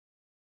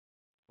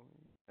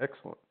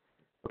Excellent.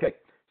 Okay,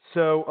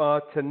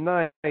 so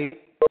tonight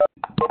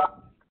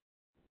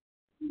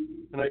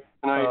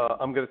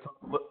I'm going to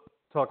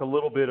talk a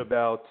little bit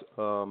about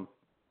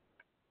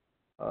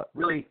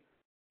really,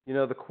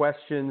 the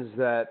questions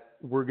that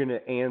we're going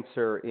to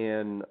answer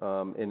in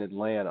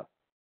Atlanta.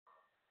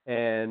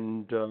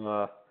 And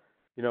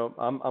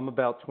I'm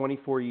about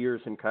 24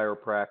 years in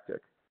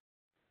chiropractic,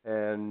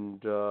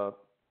 and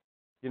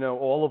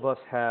all of us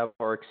have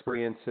our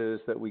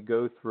experiences that we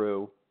go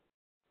through.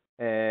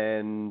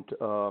 And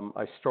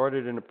I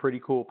started in a pretty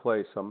cool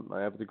place.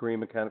 I have a degree in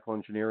mechanical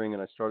engineering,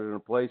 and I started in a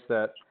place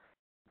that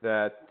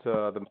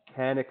the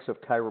mechanics of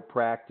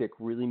chiropractic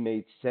really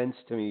made sense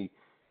to me,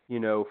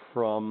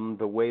 from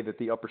the way that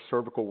the upper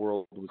cervical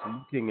world was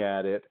looking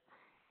at it,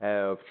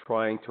 of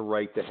trying to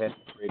write the head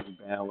creating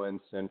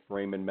balance and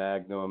foramen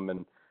magnum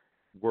and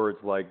words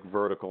like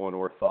vertical and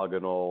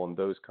orthogonal and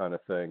those kind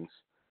of things.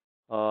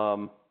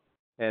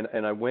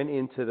 And I went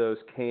into those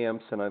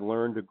camps and I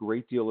learned a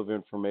great deal of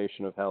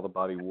information of how the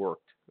body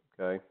worked,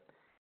 okay?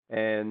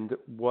 And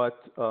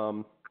what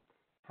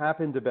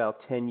happened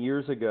about 10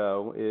 years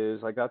ago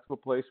is I got to a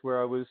place where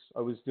I was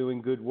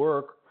doing good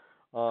work,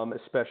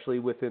 especially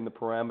within the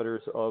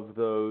parameters of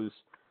those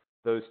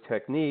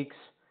techniques.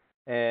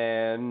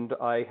 And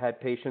I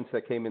had patients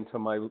that came into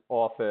my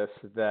office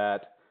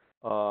that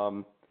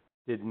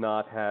did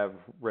not have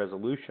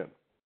resolution.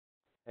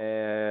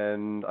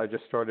 And I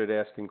just started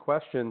asking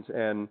questions,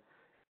 and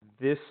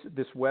this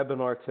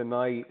webinar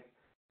tonight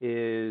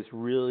is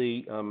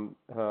really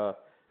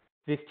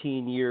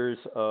 15 years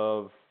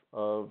of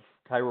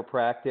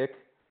chiropractic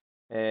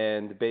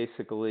and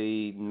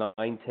basically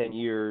 9-10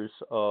 years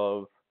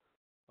of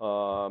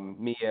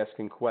me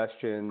asking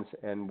questions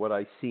and what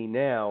I see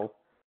now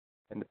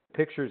and the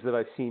pictures that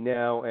I see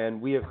now.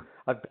 And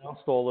I've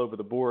bounced all over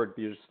the board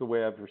because the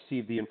way I've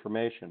received the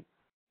information,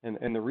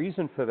 and the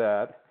reason for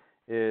that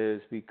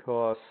is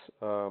because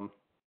the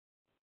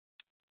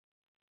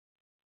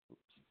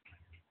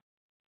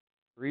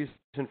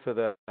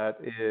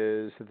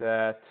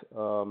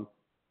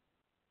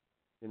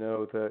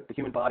the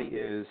human body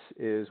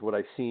is what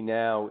I see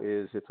now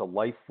is it's a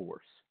life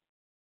force,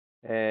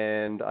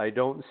 and I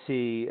don't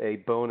see a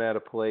bone out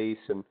of place.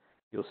 And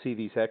you'll see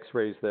these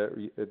X-rays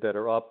that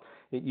are up.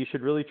 You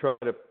should really try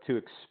to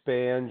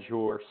expand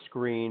your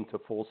screen to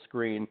full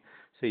screen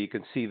so you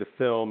can see the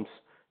films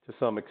to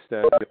some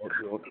extent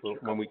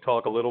when we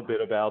talk a little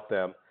bit about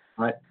them.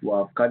 はい、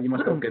わかりま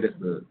した。OK です。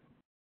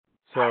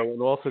So,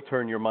 and also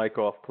turn your mic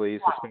off, please,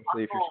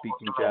 especially if you're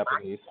speaking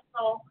Japanese.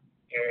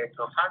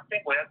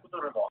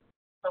 $3,500の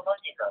マ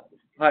ジなんで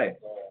すけど。はい。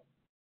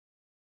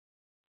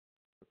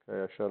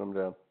Okay, I shut him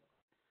down.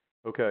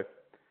 Okay.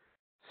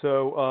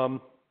 So,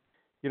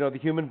 the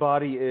human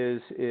body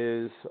is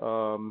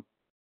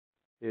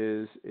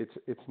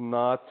it's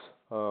not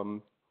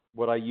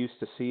what I used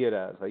to see it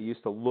as. I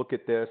used to look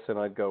at this and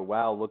I'd go,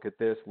 wow, look at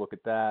this, look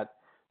at that.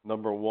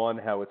 Number one,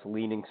 how it's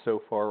leaning so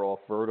far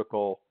off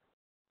vertical.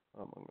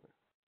 I'm going to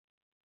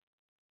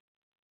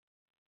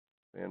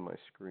expand my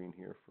screen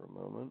here for a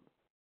moment.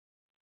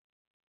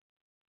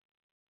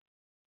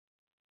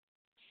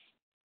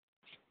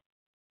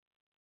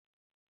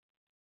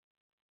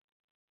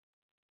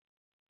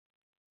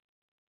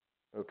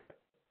 Okay,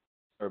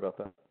 sorry about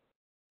that.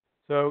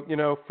 So,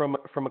 from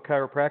a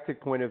chiropractic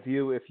point of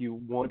view, if you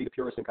want to be a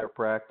purist in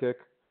chiropractic,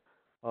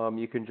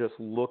 you can just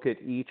look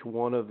at each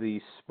one of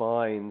these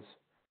spines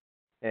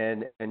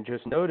and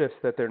just notice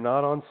that they're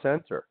not on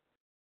center.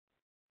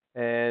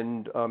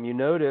 And you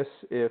notice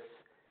if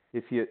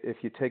you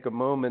take a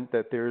moment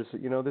that there's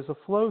a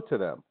flow to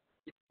them,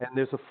 and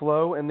there's a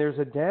flow and there's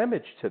a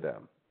damage to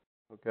them.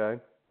 Okay,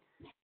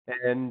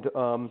 and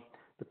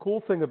the cool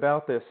thing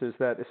about this is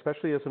that,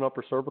 especially as an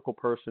upper cervical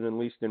person, at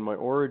least in my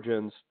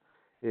origins,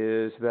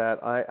 is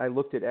that I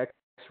looked at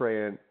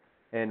X-ray,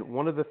 and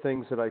one of the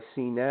things that I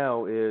see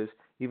now is,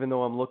 even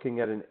though I'm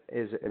looking at an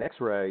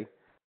X-ray,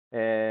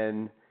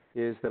 and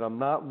is that I'm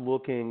not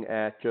looking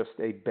at just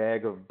a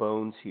bag of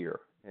bones here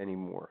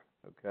anymore,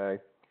 okay?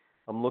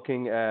 I'm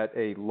looking at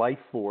a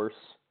life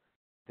force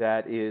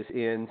that is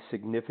in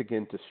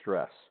significant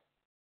distress.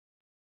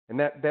 And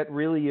that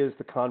really is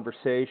the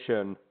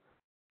conversation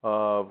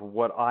of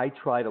what I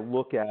try to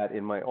look at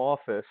in my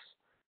office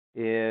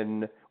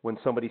when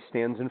somebody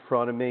stands in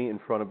front of me, I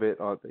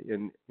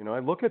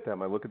look at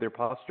them, I look at their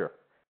posture.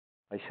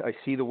 I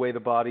see the way the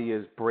body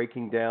is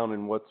breaking down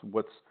and what's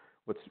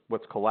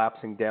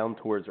collapsing down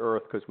towards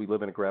Earth, because we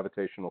live in a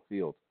gravitational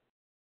field.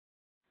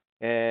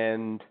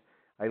 And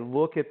I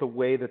look at the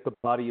way that the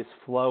body is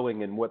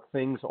flowing and what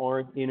things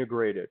aren't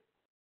integrated.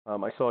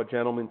 I saw a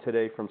gentleman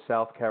today from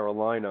South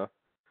Carolina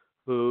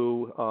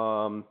who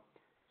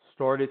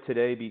started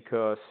today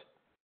because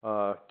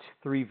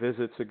 3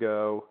 visits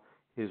ago,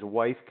 his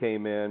wife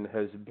came in,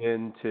 has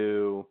been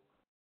to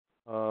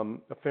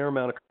a fair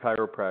amount of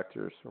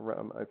chiropractors.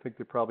 I think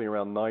they're probably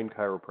around 9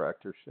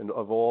 chiropractors, and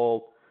of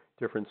all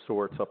different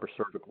sorts, upper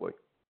cervically.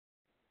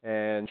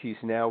 And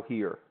she's now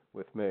here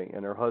with me,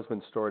 and her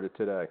husband started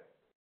today.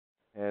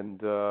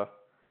 And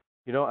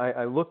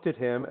I looked at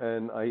him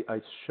and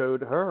I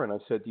showed her and I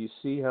said, "Do you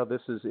see how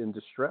this is in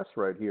distress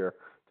right here?"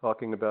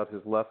 Talking about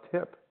his left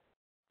hip.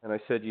 And I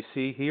said, "You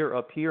see here,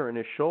 up here in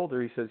his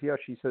shoulder?" He says, "Yeah."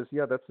 She says,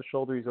 "Yeah, that's the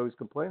shoulder he's always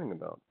complaining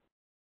about."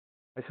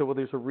 I said, "Well,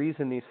 there's a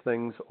reason these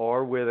things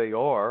are where they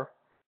are,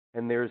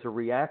 and there's a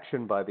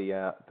reaction by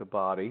the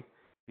body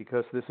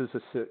because this is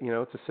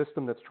it's a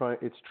system that's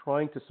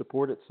trying to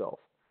support itself.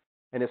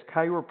 And as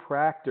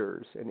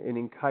chiropractors and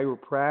in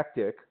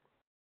chiropractic,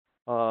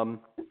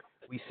 um,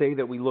 we say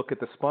that we look at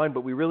the spine,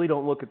 but we really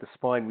don't look at the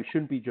spine. We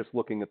shouldn't be just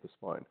looking at the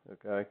spine,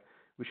 okay?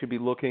 We should be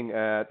looking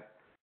at,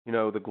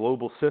 the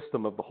global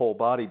system of the whole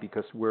body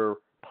because we're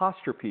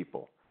posture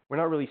people. We're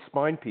not really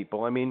spine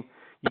people. I mean,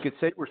 you could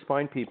say we're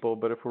spine people,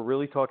 but if we're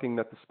really talking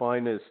that the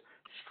spine is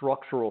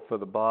structural for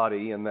the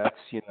body, and that's,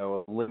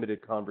 a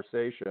limited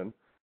conversation.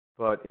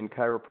 But in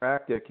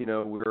chiropractic,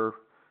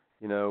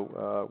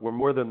 we're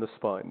more than the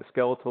spine. The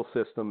skeletal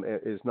system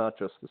is not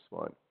just the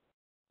spine,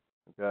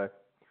 okay?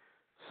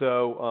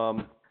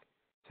 So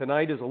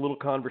tonight is a little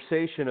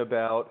conversation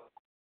about,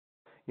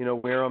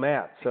 where I'm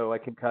at, so I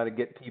can kind of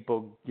get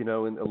people, in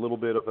a little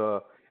bit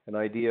of an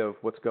idea of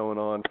what's going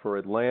on for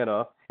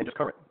Atlanta and just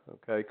current,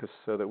 okay, because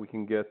so that we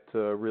can get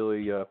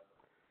really, a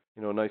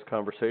nice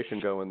conversation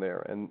going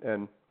there.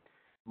 And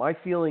my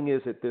feeling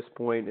is at this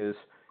point is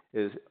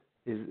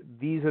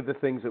these are the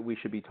things that we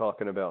should be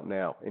talking about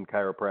now in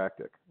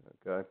chiropractic,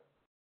 okay?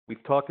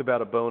 We've talked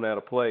about a bone out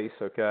of place,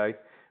 okay?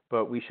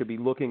 But we should be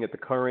looking at the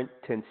current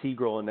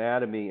tensegral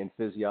anatomy and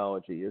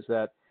physiology. Is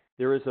that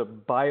there is a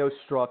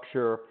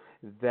biostructure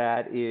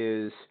that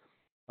is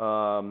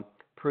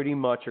pretty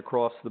much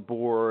across the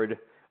board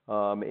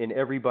in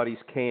everybody's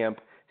camp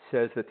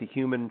says that the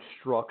human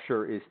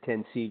structure is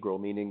tensegral,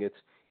 meaning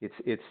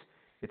it's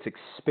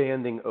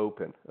expanding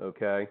open,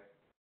 okay?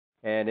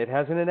 And it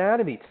has an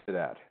anatomy to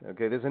that,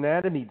 okay? There's an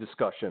anatomy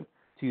discussion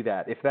to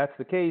that. If that's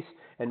the case,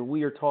 and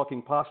we are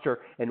talking posture,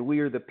 and we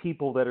are the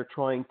people that are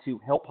trying to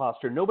help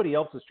posture, nobody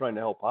else is trying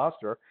to help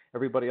posture.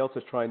 Everybody else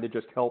is trying to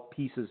just help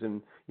pieces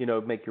and,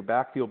 make your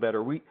back feel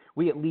better. We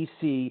at least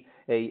see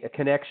a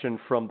connection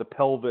from the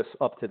pelvis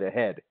up to the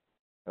head,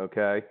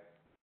 okay?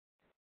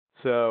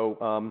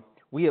 So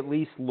we at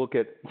least look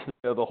at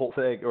the whole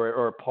thing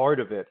or a part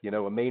of it,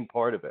 a main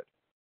part of it.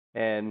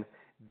 And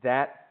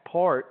that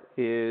part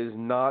is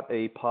not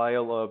a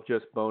pile of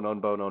just bone on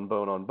bone on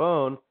bone on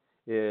bone.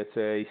 It's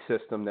a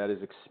system that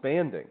is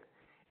expanding.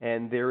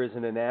 And there is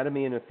an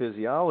anatomy and a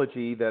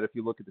physiology that if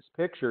you look at this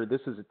picture,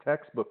 this is a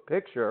textbook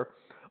picture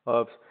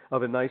of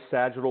a nice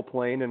sagittal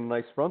plane and a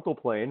nice frontal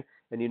plane.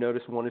 And you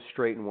notice one is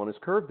straight and one is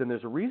curved. And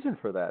there's a reason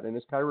for that. And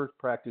as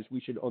chiropractors,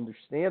 we should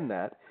understand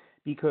that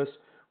because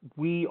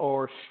we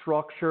are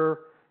structure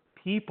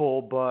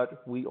people,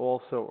 but we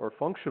also are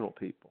functional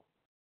people.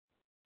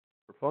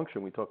 For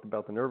function, we talked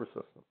about the nervous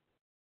system.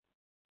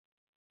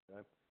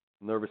 Okay?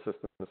 The nervous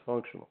system is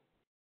functional.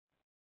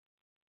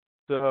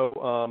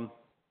 So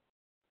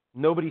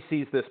nobody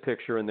sees this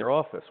picture in their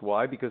office.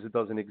 Why? Because it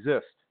doesn't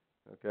exist.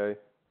 Okay?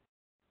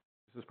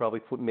 This is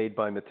probably made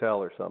by Mattel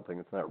or something.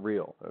 It's not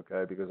real.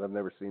 Okay? Because I've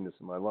never seen this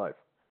in my life.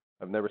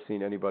 I've never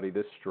seen anybody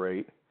this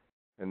straight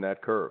and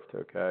that curved.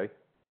 Okay?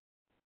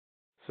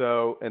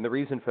 So, and the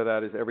reason for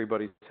that is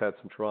everybody's had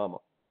some trauma.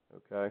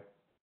 Okay?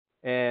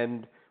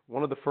 And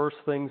one of the first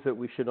things that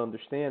we should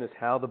understand is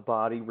how the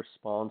body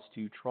responds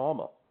to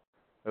trauma.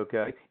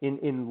 Okay?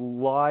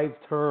 In live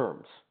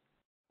terms.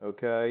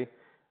 Okay?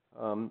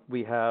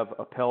 We have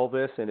a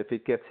pelvis, and if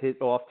it gets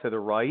hit off to the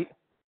right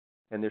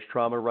and there's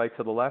trauma right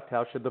to the left,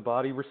 how should the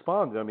body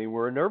respond? I mean,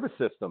 we're a nervous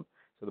system.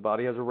 So the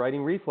body has a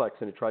righting reflex,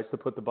 and it tries to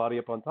put the body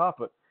up on top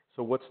of it.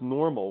 So what's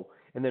normal?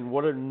 And then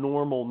what are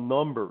normal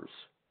numbers?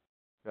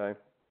 Okay?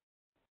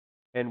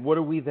 And what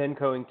are we then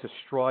going to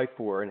strive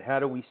for, and how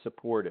do we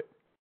support it?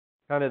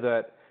 Kind of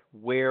that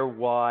where,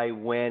 why,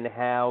 when,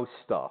 how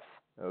stuff.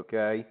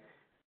 Okay?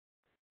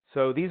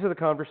 So these are the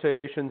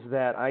conversations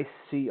that I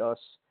see us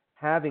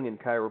having in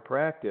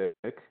chiropractic.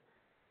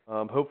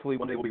 Hopefully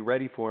one day we'll be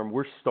ready for them.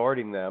 We're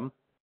starting them,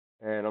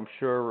 and I'm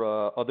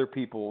sure other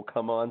people will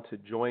come on to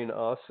join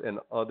us, and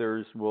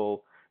others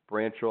will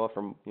branch off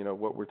from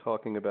what we're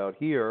talking about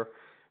here.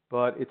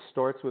 But it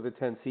starts with a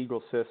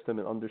tensegral system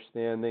and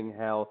understanding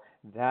how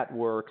that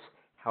works,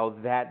 how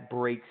that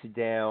breaks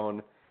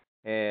down,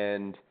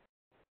 and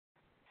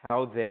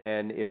how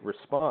then it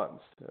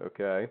responds.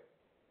 Okay.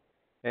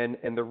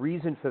 And the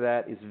reason for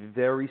that is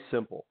very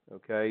simple,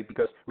 okay?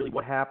 Because really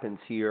what happens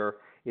here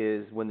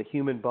is when the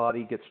human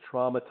body gets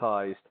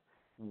traumatized,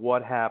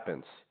 what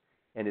happens?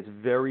 And it's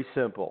very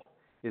simple,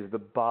 is the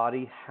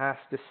body has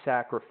to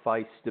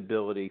sacrifice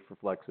stability for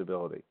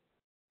flexibility,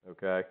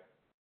 okay?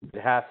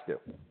 It has to.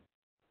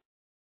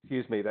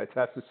 Excuse me, that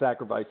has to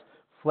sacrifice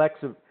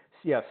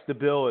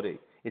stability.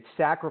 It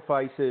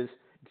sacrifices,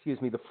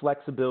 the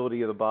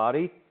flexibility of the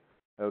body,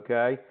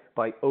 okay,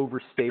 by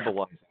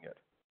overstabilizing it.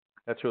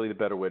 That's really the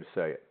better way to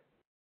say it.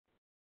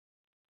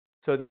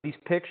 So these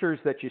pictures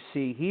that you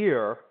see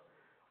here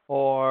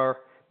are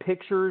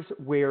pictures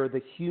where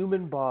the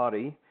human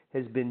body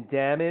has been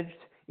damaged,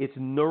 it's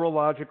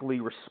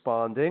neurologically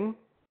responding,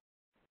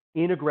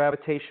 in a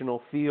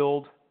gravitational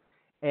field,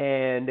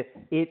 and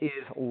it is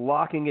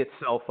locking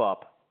itself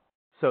up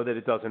so that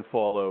it doesn't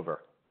fall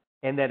over.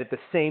 And that at the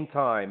same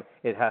time,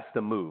 it has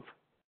to move.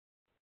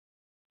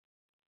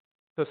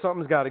 So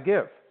something's got to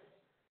give.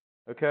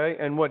 Okay?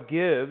 And what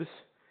gives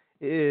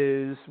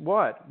is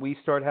what? We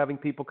start having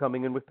people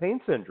coming in with pain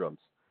syndromes.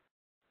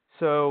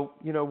 So,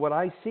 what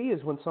I see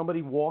is when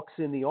somebody walks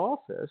in the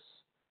office,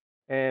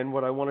 and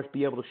what I want to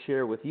be able to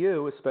share with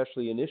you,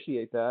 especially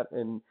initiate that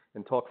and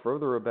talk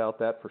further about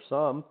that for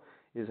some,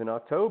 is in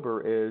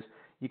October, is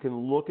you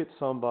can look at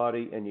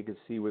somebody and you can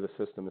see where the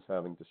system is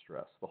having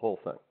distress, the whole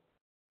thing.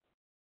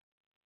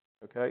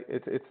 Okay?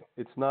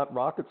 It's not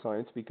rocket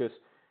science because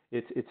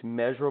it's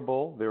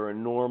measurable. There are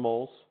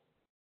normals.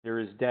 There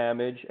is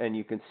damage, and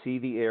you can see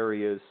the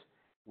areas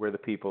where the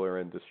people are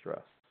in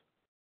distress.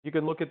 You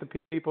can look at the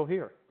people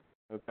here.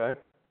 Okay?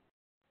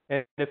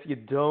 And if you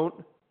don't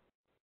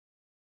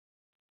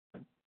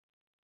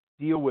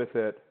deal with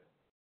it,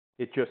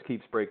 it just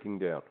keeps breaking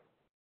down.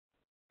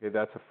 Okay,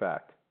 that's a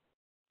fact.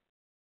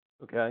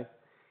 Okay?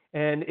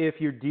 And if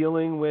you're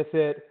dealing with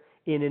it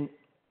in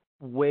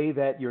a way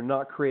that you're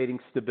not creating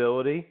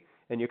stability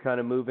and you're kind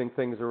of moving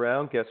things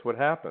around, guess what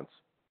happens?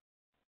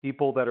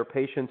 People that are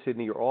patients in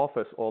your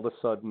office all of a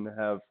sudden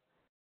have,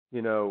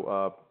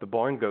 the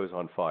barn goes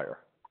on fire.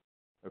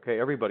 Okay,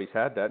 everybody's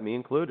had that, me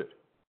included.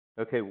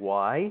 Okay,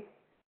 why?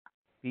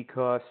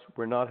 Because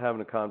we're not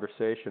having a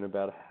conversation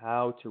about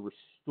how to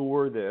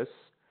restore this,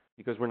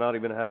 because we're not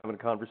even having a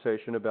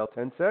conversation about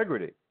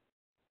tensegrity.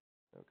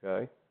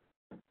 Okay?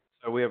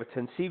 So we have a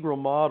tensegral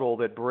model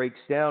that breaks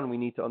down. We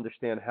need to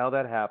understand how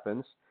that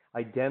happens,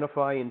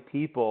 identify in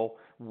people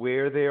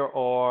where there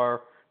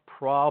are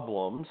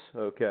problems,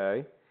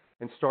 okay,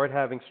 and start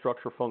having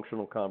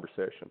structure-functional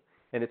conversation.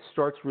 And it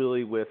starts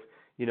really with,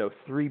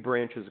 three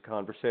branches of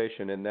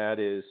conversation, and that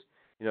is,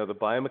 the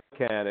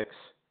biomechanics,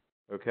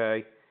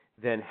 okay,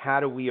 then how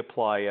do we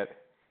apply it,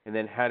 and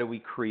then how do we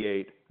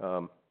create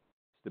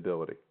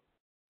stability.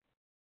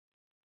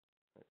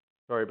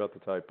 Sorry about the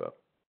typo,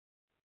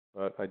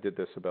 but I did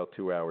this about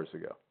 2 hours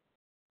ago.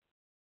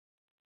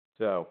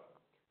 So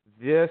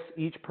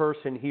each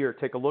person here,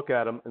 take a look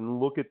at them and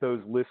look at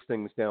those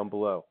listings down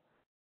below.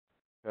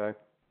 Okay?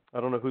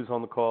 I don't know who's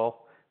on the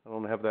call. I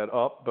don't have that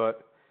up,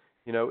 but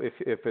if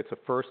it's a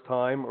first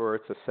time or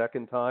it's a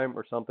second time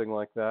or something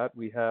like that,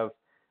 we have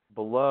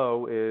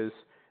below is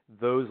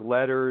those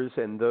letters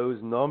and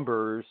those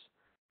numbers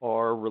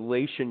are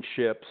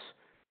relationships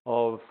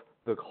of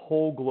the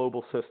whole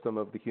global system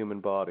of the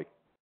human body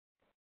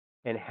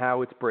and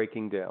how it's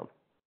breaking down.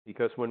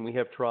 Because when we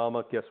have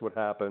trauma, guess what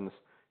happens?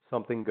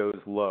 Something goes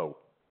low.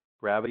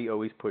 Gravity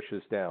always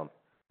pushes down.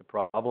 The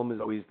problem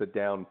is always the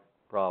down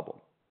problem.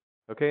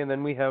 Okay, and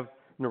then we have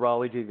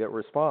neurology that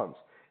responds.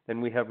 Then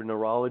we have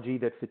neurology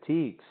that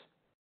fatigues.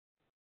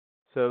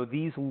 So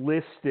these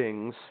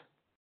listings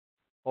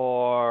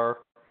are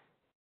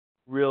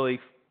really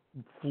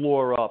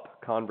floor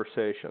up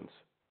conversations.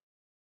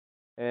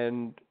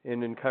 And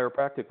in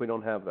chiropractic, we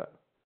don't have that.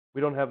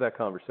 We don't have that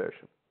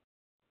conversation.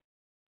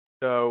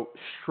 So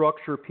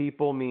structure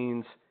people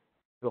means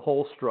the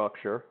whole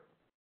structure,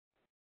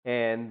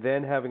 and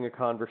then having a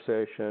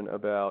conversation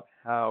about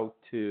how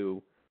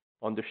to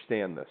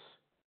understand this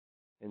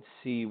and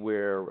see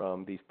where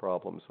these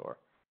problems are.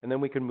 And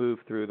then we can move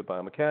through the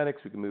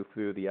biomechanics, we can move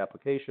through the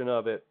application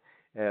of it,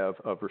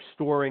 of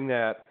restoring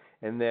that,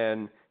 and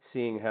then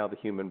seeing how the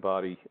human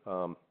body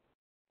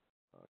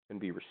can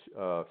be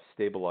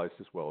stabilized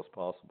as well as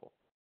possible.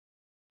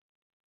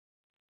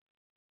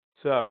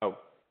 So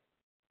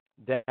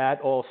that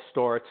all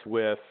starts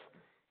with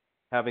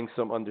having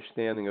some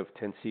understanding of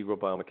tensegral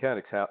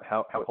biomechanics,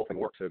 how the whole thing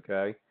works,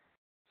 okay?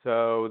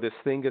 So this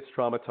thing gets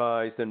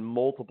traumatized and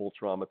multiple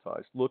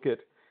traumatized. Look at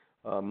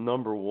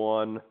number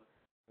one,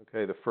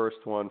 okay, the first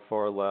one,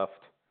 far left,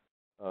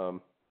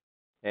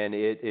 and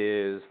it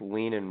is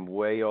leaning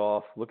way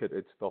off. Look at it,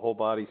 it's the whole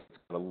body. It's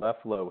got a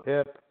left low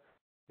hip.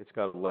 It's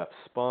got a left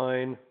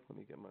spine. Let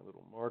me get my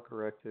little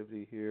marker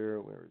activity here.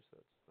 Where is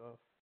that stuff?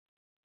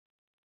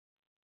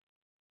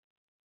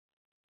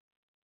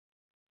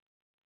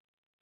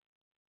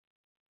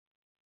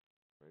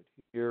 Right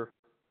here.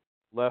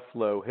 Left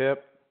low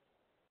hip.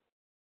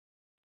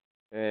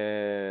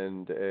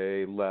 And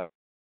a left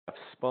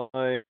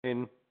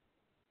spine.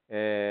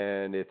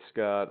 And it's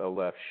got a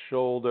left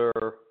shoulder.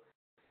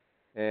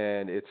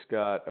 And it's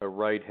got a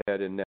right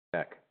head and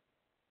neck.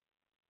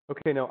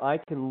 Okay, now I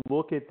can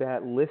look at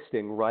that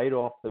listing right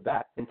off the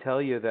bat and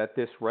tell you that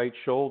this right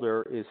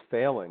shoulder is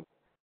failing.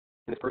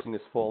 This person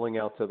is falling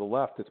out to the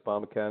left. It's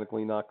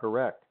biomechanically not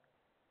correct.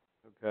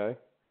 Okay?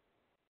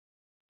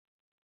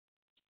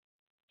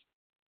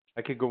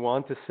 I could go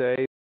on to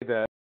say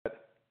that,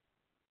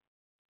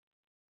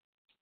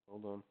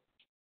 hold on,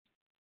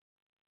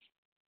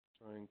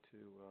 trying to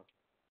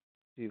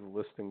see the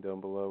listing down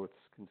below.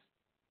 It's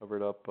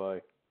covered up by,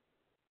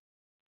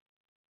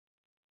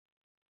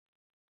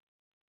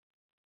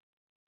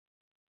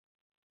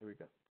 here we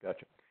go,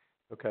 gotcha.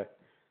 Okay,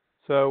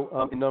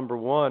 so in number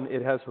one,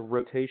 it has a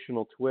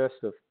rotational twist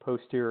of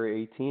posterior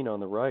 18 on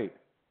the right.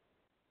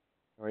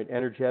 All right,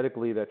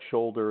 energetically, that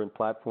shoulder and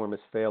platform is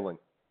failing.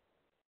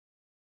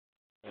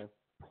 Okay?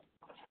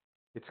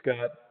 It's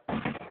got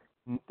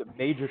the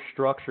major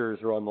structures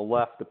are on the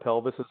left. The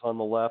pelvis is on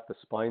the left, the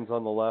spine's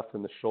on the left,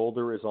 and the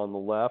shoulder is on the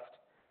left.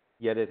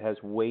 Yet it has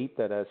weight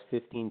that has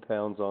 15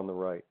 pounds on the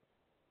right.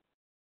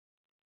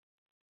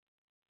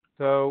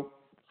 So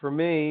for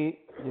me,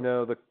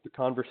 the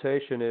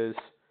conversation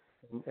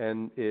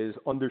is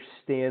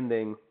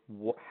understanding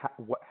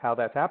how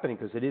that's happening,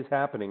 because it is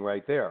happening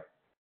right there.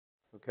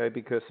 Okay,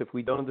 because if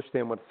we don't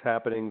understand what's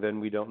happening, then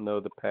we don't know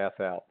the path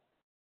out.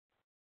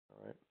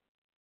 All right.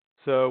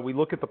 So we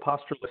look at the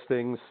posture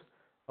listings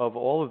of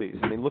all of these.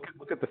 I mean, look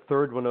at the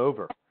third one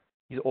over.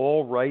 He's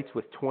all rights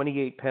with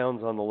 28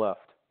 pounds on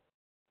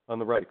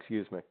the right,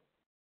 excuse me.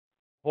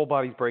 Whole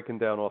body's breaking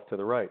down off to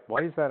the right.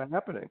 Why is that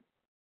happening?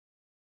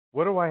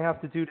 What do I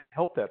have to do to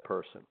help that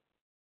person?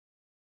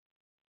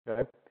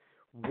 Okay.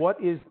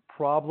 What is the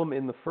problem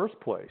in the first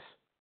place?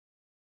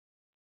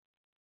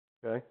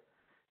 Okay.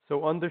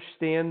 So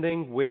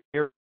understanding where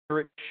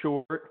it's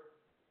short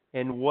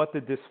and what the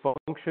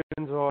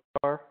dysfunctions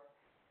are,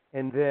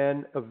 and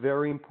then a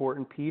very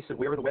important piece of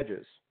where are the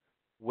wedges.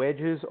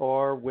 Wedges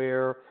are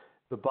where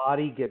the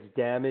body gets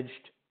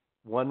damaged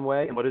one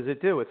way, and what does it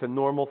do? It's a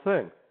normal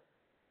thing.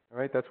 All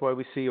right, that's why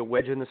we see a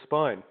wedge in the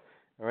spine.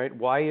 All right,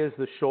 why is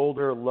the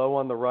shoulder low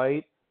on the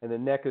right and the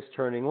neck is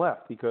turning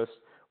left? Because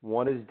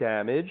one is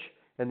damage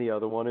and the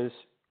other one is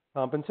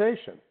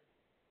compensation.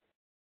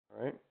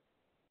 All right,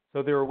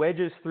 so there are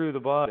wedges through the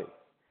body,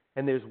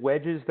 and there's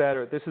wedges that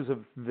are. This is a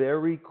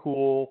very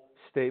cool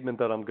statement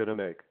that I'm going to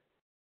make.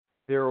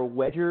 There are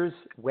wedges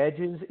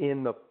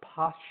in the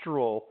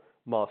postural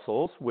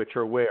muscles, which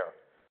are where?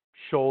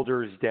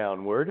 Shoulders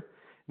downward,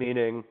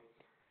 meaning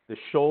the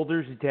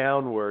shoulders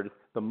downward,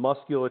 the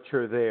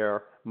musculature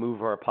there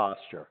move our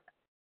posture.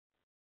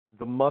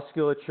 The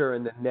musculature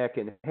in the neck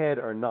and head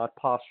are not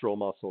postural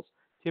muscles.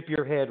 Tip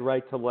your head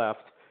right to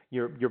left.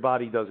 Your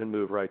body doesn't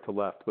move right to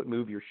left, but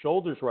move your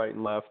shoulders right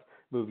and left,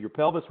 move your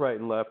pelvis right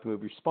and left,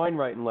 move your spine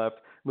right and left,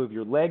 move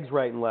your legs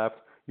right and left.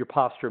 Your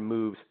posture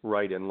moves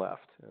right and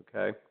left,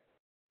 okay?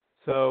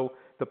 So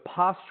the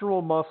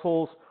postural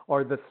muscles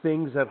are the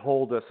things that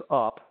hold us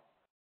up,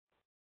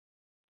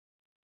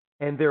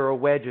 and there are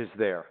wedges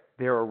there.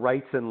 There are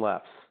rights and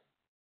lefts.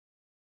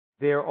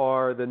 There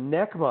are the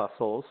neck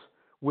muscles,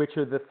 which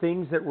are the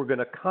things that we're going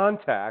to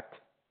contact,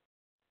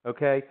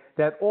 okay,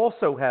 that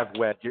also have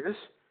wedges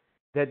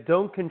that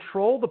don't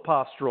control the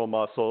postural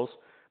muscles,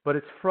 but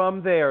it's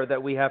from there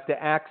that we have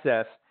to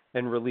access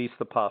and release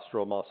the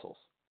postural muscles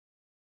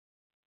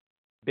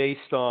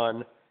based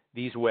on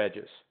these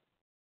wedges,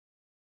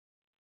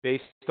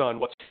 based on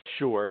what's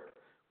short,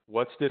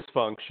 what's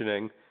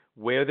dysfunctioning,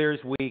 where there's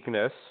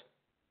weakness,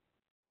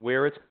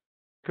 where it's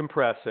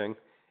compressing,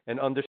 and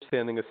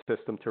understanding a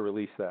system to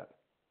release that.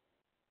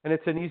 And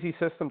it's an easy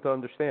system to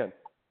understand.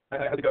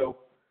 I had to go,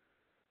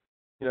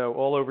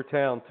 all over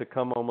town to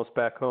come almost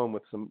back home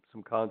with some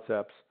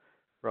concepts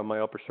from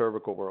my upper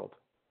cervical world.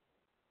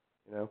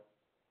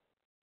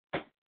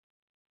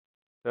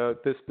 So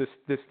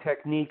this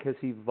technique has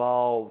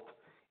evolved,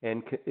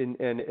 and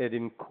it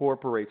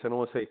incorporates. I don't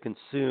want to say it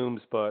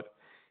consumes, but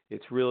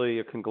it's really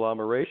a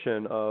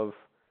conglomeration of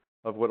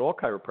what all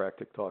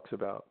chiropractic talks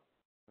about.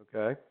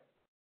 Okay,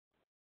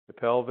 the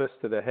pelvis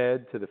to the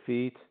head to the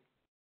feet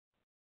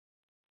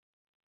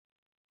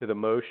to the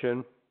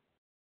motion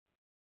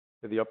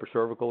to the upper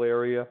cervical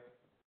area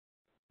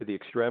to the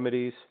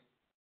extremities,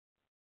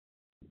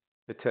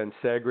 the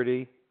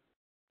tensegrity.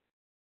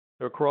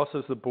 It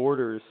crosses the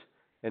borders,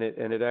 and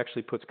it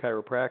actually puts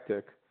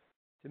chiropractic,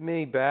 to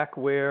me, back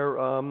where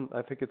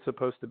I think it's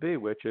supposed to be,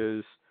 which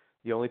is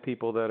the only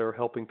people that are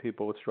helping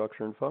people with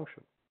structure and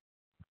function.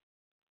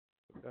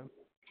 Okay?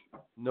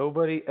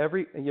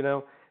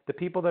 The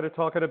people that are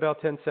talking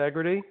about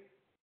tensegrity,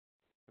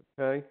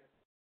 okay,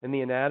 and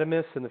the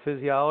anatomists and the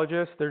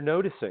physiologists, they're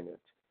noticing it.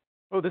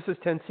 Oh, this is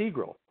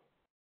tensegral.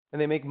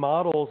 And they make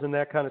models and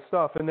that kind of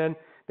stuff. And then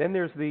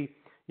there's the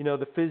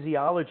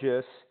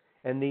physiologists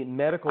and the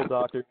medical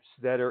doctors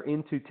that are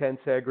into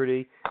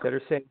tensegrity that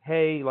are saying,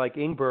 hey, like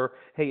Ingber,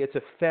 hey, it's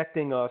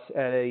affecting us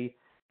at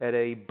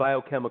a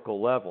biochemical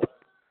level.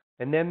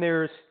 And then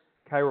there's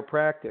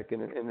chiropractic,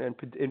 and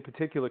in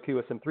particular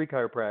QSM3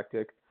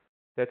 chiropractic,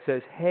 that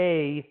says,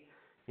 hey,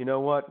 you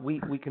know what,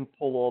 we can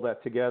pull all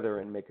that together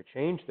and make a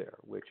change there,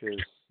 which is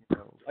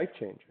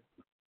life-changing.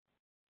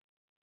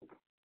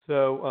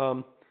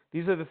 So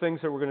these are the things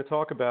that we're going to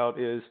talk about: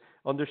 is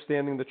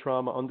understanding the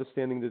trauma,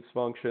 understanding the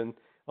dysfunction,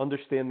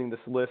 understanding this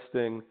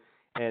listing,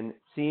 and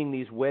seeing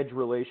these wedge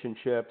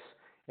relationships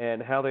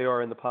and how they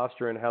are in the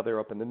posture and how they're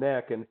up in the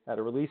neck and how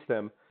to release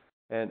them.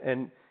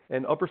 And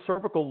upper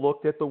cervical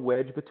looked at the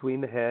wedge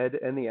between the head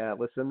and the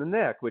atlas and the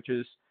neck, which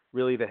is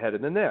really the head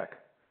and the neck.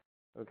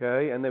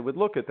 Okay, and they would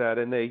look at that,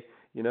 and they,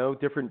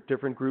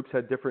 different groups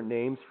had different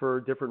names for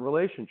different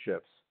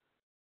relationships.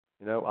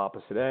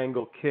 Opposite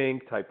angle,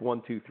 kink, type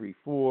 1, 2, 3,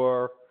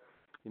 4,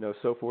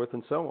 so forth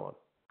and so on.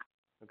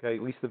 Okay,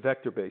 at least the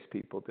vector-based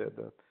people did.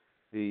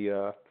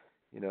 The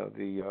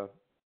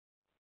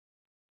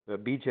The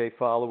BJ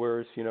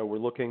followers, we're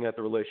looking at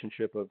the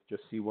relationship of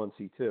just C1,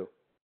 C2,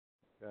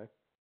 okay,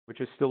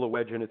 which is still a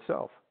wedge in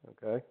itself,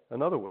 okay,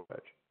 another wedge.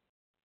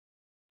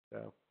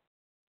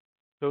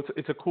 So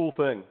it's a cool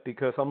thing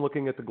because I'm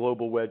looking at the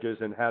global wedges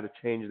and how to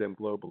change them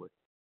globally,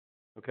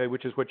 okay,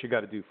 which is what you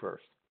got to do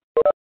first,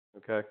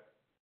 okay.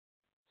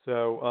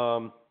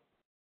 So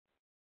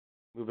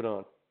moving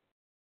on.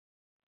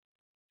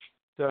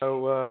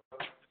 So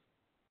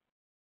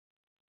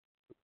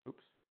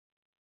oops.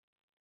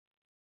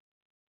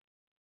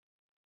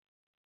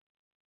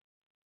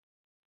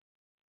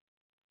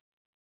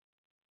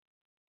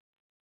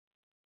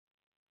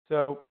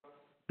 So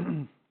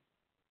the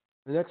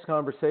next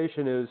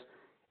conversation is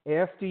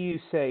after you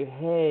say,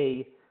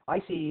 hey,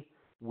 I see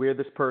where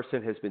this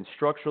person has been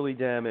structurally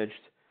damaged,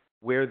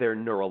 where they're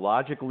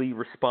neurologically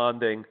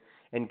responding,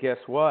 and guess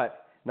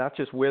what? Not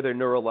just where they're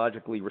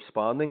neurologically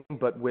responding,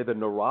 but where the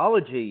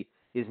neurology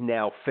is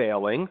now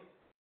failing,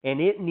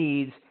 and it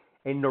needs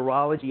a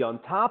neurology on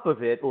top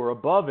of it or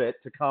above it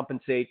to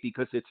compensate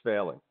because it's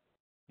failing.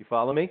 You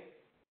follow me?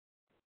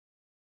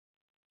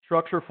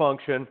 Structure,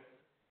 function,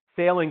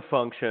 failing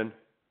function,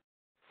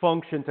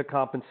 function to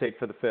compensate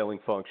for the failing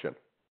function.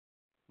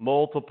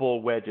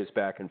 Multiple wedges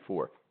back and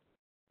forth.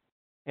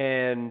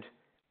 And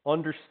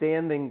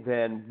understanding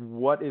then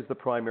what is the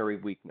primary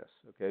weakness,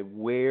 okay,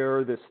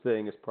 where this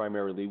thing is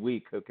primarily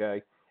weak,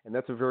 okay, and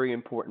that's a very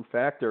important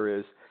factor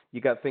is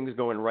you got things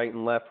going right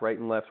and left, right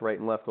and left, right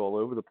and left all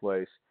over the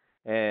place,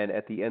 and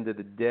at the end of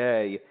the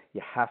day,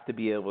 you have to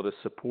be able to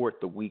support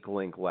the weak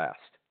link last,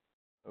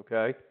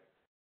 okay,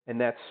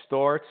 and that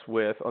starts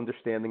with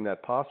understanding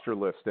that posture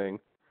listing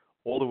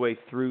all the way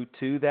through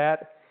to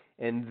that,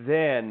 and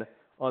then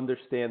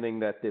understanding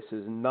that this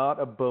is not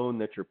a bone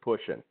that you're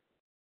pushing.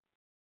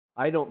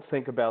 I don't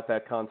think about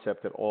that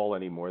concept at all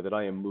anymore, that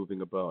I am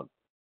moving a bone.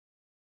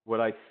 What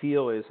I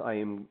feel is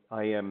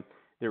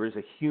there is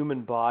a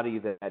human body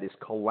that is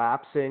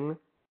collapsing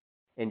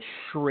and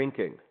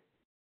shrinking.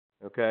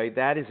 Okay?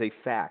 That is a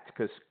fact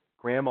because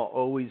grandma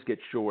always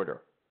gets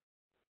shorter.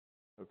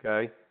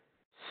 Okay?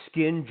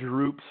 Skin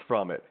droops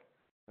from it.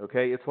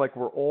 Okay? It's like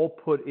we're all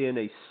put in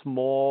a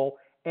small,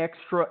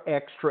 extra,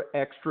 extra,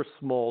 extra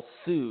small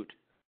suit,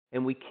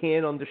 and we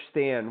can't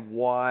understand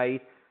why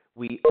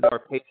our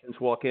patients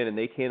walk in and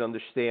they can't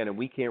understand and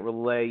we can't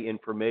relay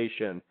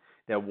information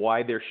that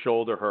why their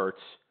shoulder hurts,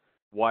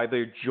 why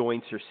their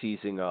joints are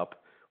seizing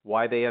up,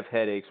 why they have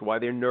headaches, why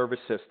their nervous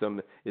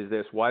system is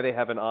this, why they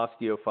have an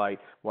osteophyte,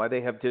 why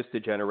they have disc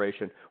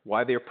degeneration,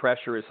 why their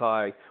pressure is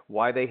high,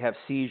 why they have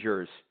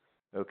seizures,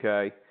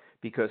 okay?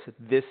 Because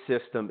this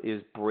system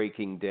is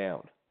breaking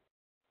down.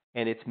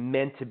 And it's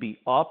meant to be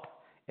up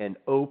and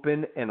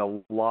open and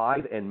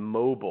alive and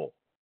mobile.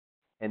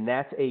 And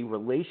that's a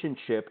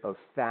relationship of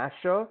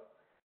fascia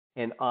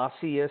and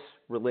osseous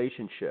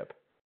relationship,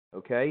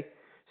 okay?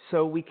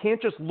 So we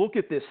can't just look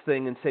at this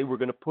thing and say we're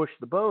going to push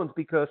the bones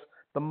because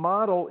the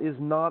model is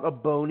not a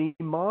bony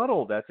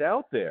model that's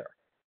out there.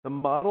 The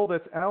model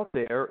that's out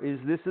there is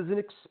this is an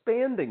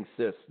expanding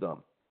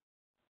system,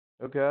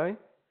 okay?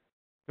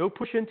 Go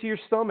push into your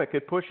stomach.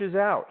 It pushes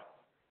out,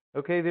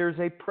 okay? There's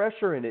a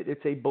pressure in it.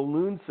 It's a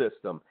balloon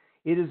system.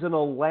 It is an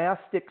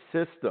elastic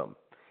system.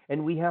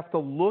 And we have to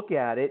look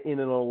at it in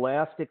an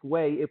elastic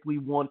way if we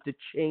want to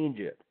change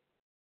it.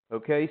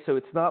 Okay, so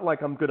it's not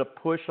like I'm going to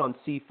push on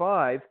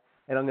C5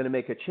 and I'm going to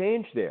make a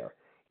change there.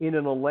 In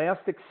an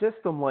elastic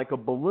system like a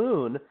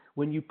balloon,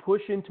 when you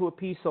push into a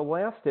piece of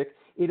elastic,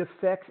 it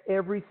affects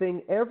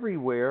everything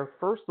everywhere,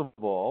 first of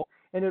all,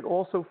 and it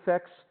also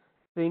affects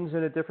things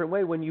in a different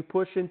way. When you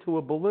push into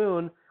a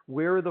balloon,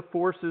 where are the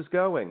forces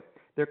going?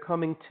 They're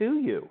coming to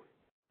you,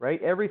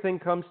 right? Everything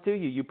comes to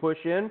you. You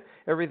push in,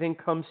 everything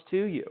comes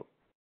to you.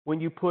 When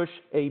you push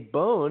a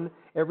bone,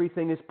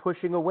 everything is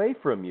pushing away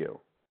from you.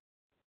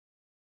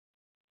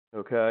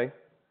 Okay?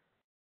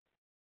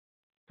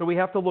 So we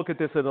have to look at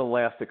this as an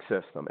elastic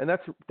system. And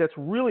that's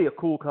really a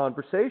cool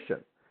conversation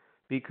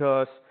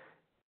because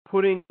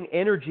putting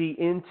energy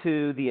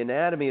into the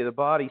anatomy of the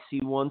body,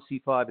 C1,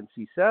 C5, and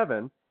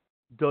C7,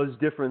 does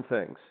different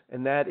things.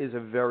 And that is a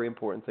very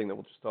important thing that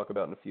we'll just talk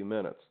about in a few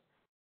minutes.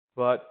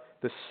 But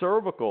the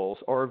cervicals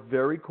are a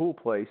very cool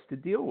place to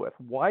deal with.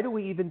 Why do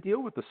we even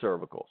deal with the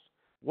cervicals?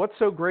 What's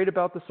so great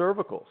about the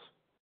cervicals?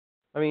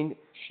 I mean,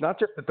 not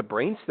just that the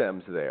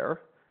brainstem's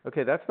there.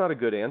 Okay, that's not a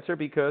good answer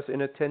because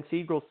in a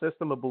tentegral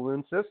system, a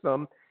balloon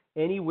system,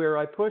 anywhere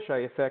I push, I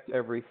affect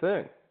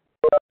everything.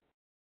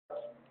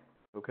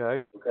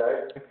 Okay?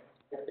 Okay.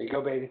 There you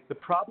go, baby. The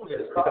problem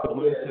is that the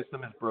balloon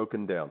system is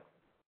broken down.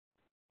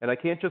 And I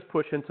can't just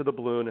push into the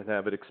balloon and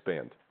have it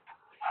expand.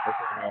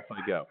 Okay, off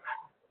I go.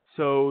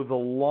 So the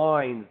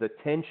lines, the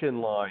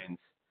tension lines,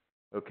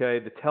 okay,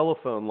 the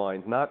telephone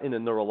lines, not in a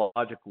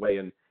neurologic way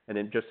and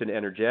in just an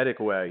energetic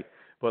way,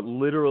 but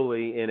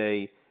literally in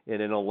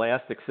an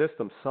elastic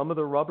system. Some of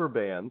the rubber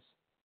bands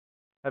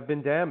have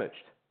been damaged.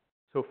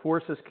 So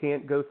forces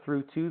can't go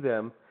through to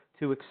them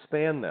to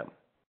expand them.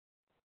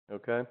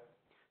 Okay?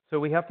 So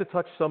we have to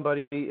touch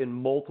somebody in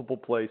multiple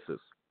places.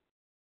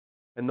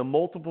 And the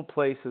multiple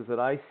places that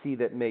I see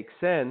that make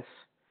sense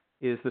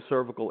is the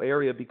cervical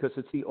area because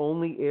it's the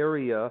only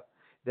area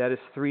that is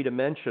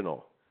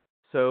three-dimensional.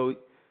 So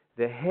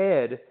the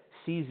head,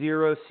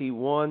 C0,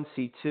 C1,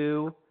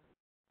 C2,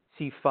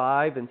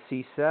 C5, and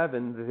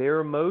C7,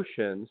 their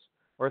motions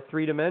are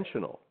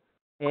three-dimensional,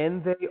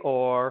 and they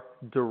are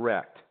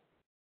direct.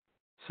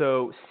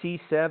 So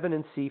C7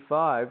 and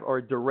C5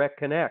 are direct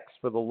connects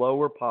for the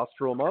lower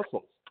postural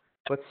muscles,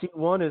 but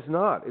C1 is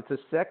not. It's a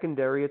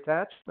secondary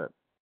attachment.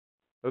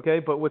 Okay,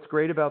 but what's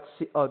great about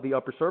the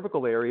upper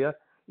cervical area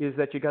is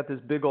that you got this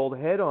big old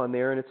head on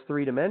there, and it's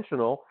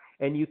three-dimensional,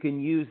 and you can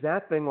use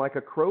that thing like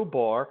a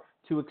crowbar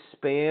to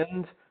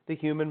expand the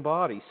human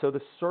body. So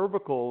the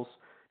cervicals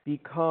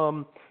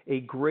become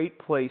a great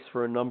place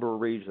for a number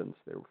of reasons.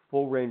 They're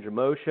full range of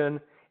motion,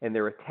 and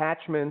they're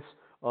attachments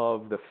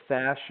of the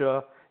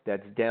fascia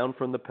that's down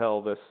from the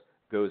pelvis,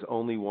 goes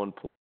only one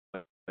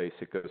place.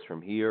 It goes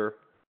from here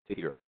to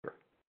here.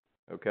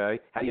 Okay?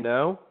 How do you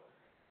know?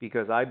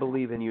 Because I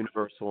believe in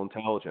universal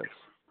intelligence.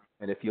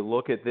 And if you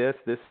look at this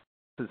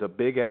is a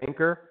big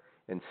anchor,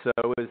 and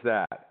so is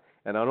that.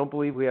 And I don't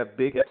believe we have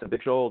big hips and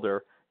big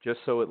shoulder just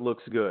so it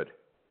looks good.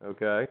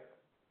 Okay?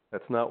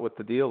 That's not what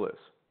the deal is.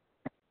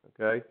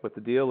 Okay? What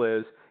the deal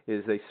is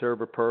they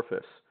serve a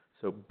purpose.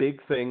 So big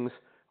things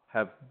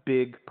have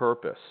big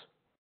purpose.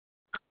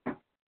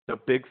 So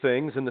big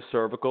things in the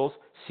cervicals,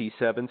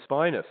 C7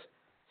 spinous.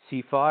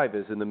 C5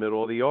 is in the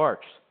middle of the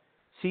arch.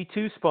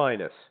 C2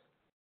 spinous.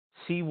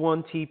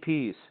 C1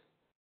 TPs.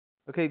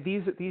 Okay,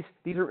 these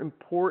are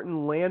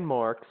important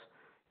landmarks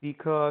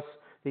because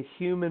the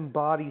human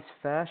body's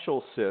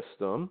fascial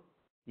system,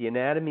 the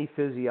anatomy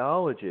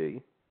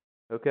physiology,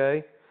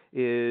 okay,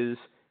 is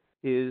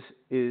I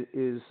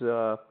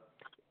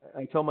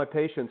tell my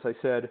patients, I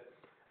said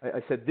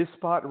this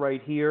spot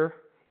right here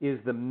is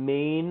the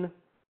main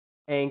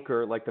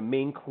anchor, like the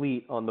main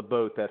cleat on the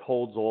boat that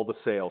holds all the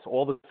sails.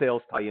 All the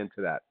sails tie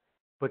into that.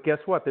 But guess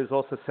what? There's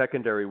also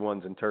secondary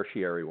ones and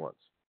tertiary ones.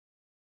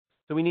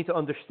 So we need to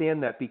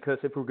understand that because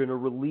if we're going to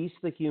release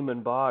the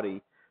human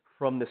body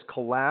from this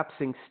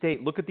collapsing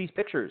state, look at these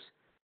pictures.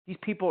 These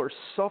people are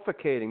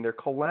suffocating. They're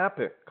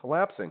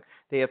collapsing.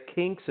 They have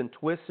kinks and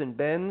twists and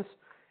bends.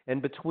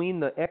 And between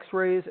the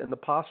x-rays and the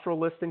postural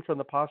listings from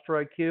the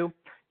Posture IQ,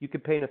 you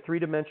can paint a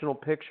three-dimensional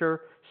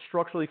picture,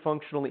 structurally,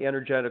 functionally,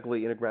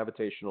 energetically in a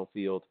gravitational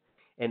field,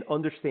 and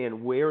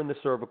understand where in the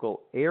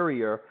cervical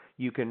area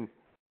you can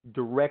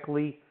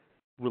directly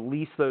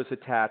release those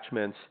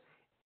attachments,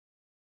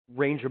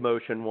 range of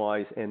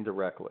motion-wise and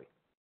directly,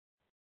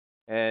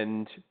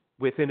 and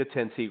within a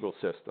tensegrel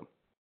system.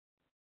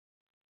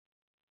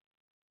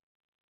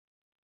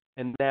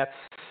 And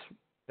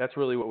that's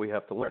really what we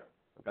have to learn.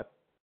 Okay?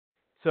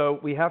 So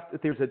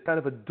there's a kind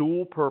of a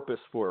dual purpose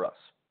for us,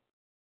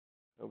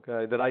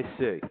 okay, that I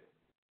see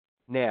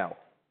now.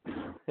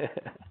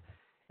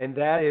 And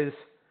that is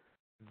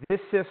this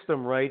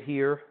system right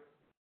here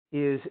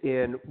is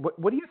in,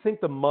 what do you think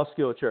the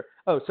musculature,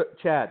 oh, so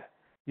Chad,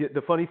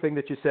 the funny thing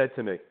that you said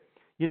to me,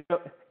 you know,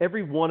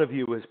 every one of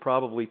you has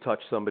probably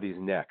touched somebody's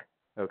neck,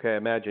 okay?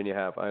 Imagine you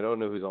have. I don't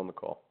know who's on the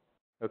call,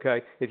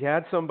 okay? If you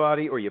had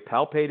somebody or you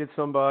palpated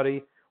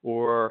somebody,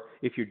 or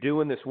if you're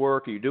doing this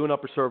work or you're doing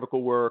upper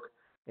cervical work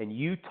and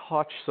you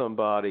touch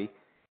somebody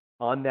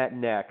on that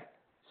neck,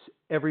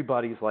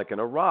 everybody's like in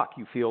a rock.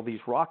 You feel these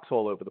rocks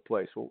all over the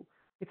place. Well,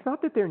 it's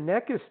not that their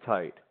neck is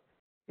tight.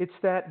 It's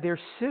that their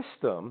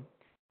system,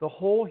 the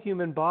whole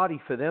human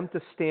body, for them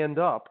to stand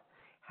up,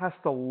 has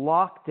to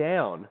lock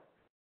down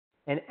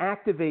and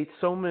activate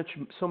so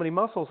many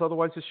muscles,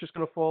 otherwise it's just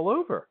going to fall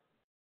over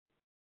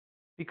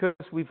because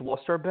we've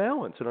lost our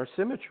balance and our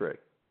symmetry.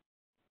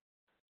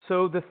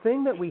 So the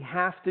thing that we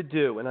have to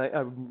do, and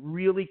I'm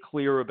really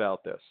clear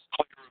about this,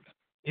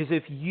 is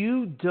if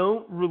you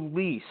don't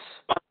release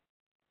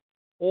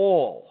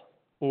all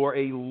or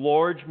a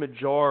large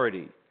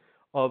majority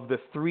of the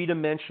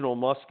three-dimensional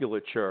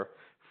musculature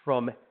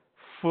from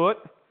foot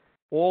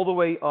all the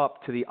way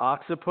up to the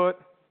occiput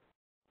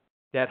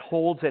that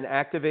holds and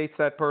activates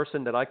that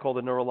person that I call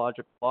the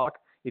neurologic lock,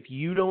 if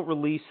you don't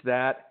release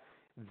that,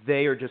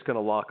 they are just going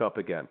to lock up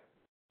again.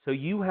 So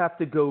you have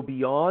to go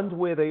beyond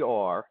where they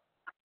are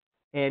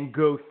and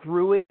go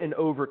through it and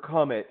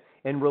overcome it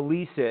and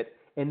release it,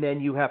 and then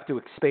you have to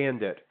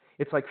expand it.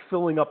 It's like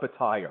filling up a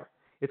tire.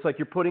 It's like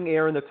you're putting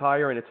air in the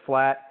tire and it's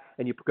flat,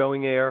 and you're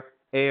going air,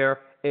 air,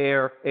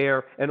 air,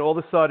 air, and all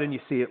of a sudden you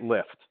see it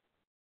lift,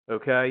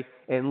 okay?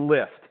 And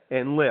lift,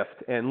 and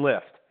lift, and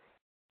lift,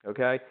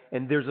 okay?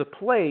 And there's a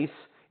place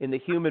in the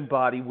human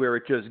body where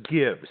it just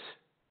gives.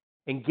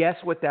 And guess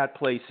what that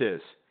place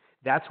is?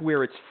 That's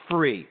where it's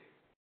free.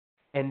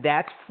 And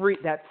that's free,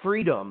 that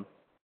freedom,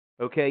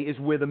 okay, is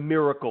where the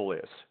miracle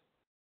is.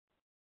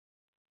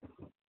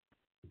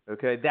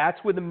 Okay, that's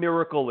where the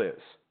miracle is.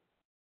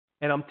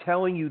 And I'm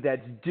telling you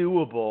that's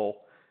doable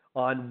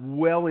on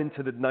well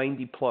into the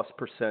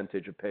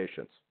 90+% of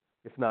patients,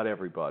 if not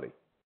everybody.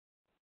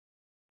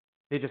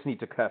 They just need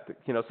to have to,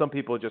 you know, some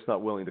people are just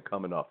not willing to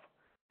come enough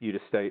for you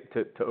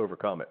to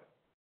overcome it.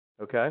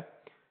 Okay?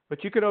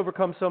 But you could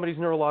overcome somebody's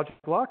neurologic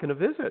block in a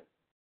visit.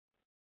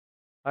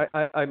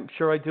 I'm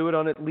sure I do it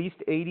on at least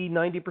 80,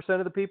 90%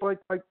 of the people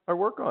I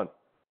work on.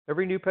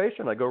 Every new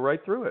patient, I go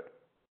right through it.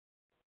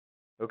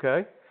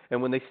 Okay?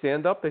 And when they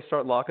stand up, they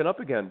start locking up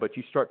again. But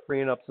you start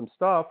freeing up some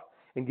stuff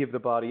and give the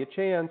body a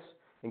chance,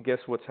 and guess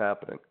what's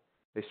happening?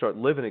 They start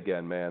living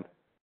again, man.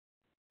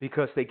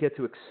 Because they get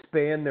to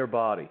expand their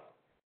body.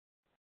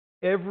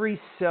 Every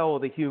cell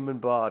of the human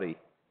body,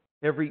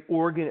 every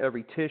organ,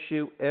 every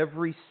tissue,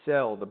 every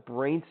cell, the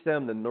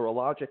brainstem, the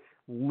neurologic,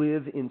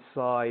 live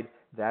inside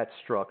that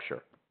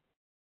structure.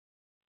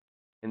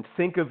 And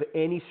think of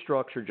any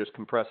structure just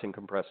compressing,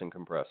 compressing,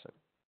 compressing.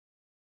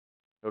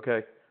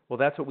 Okay? Well,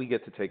 that's what we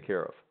get to take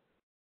care of.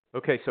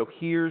 Okay, so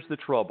here's the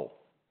trouble.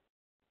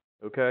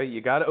 Okay?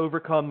 You got to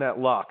overcome that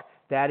lock.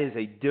 That is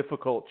a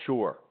difficult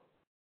chore.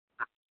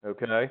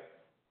 Okay?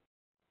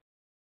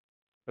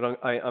 But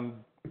I'm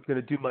going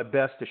to do my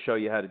best to show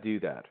you how to do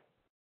that.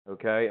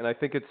 Okay? And I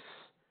think it's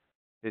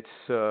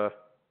a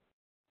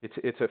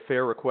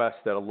fair request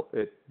that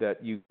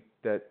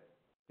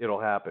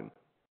it'll happen.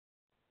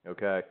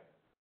 Okay?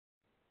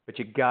 But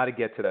you got to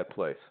get to that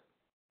place.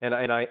 And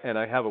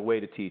I have a way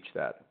to teach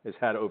that, is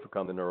how to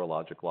overcome the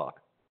neurologic lock.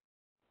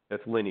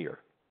 That's linear.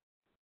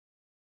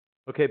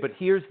 Okay, but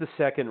here's the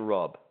second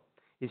rub,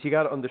 is you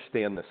got to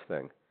understand this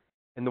thing.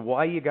 And the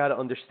why you got to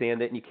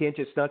understand it, and you can't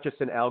just, it's not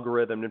just an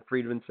algorithm, and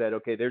Friedman said,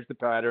 okay, there's the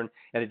pattern,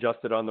 and adjust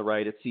it on the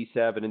right at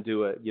C7 and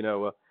do a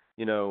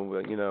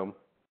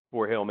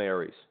 4 Hail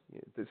Marys.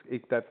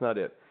 That's not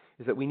it.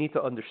 Is that we need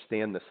to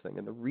understand this thing.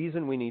 And the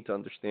reason we need to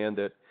understand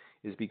it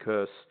is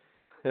because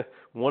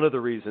one of the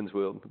reasons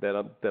that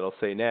I'll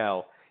say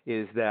now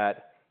is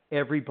that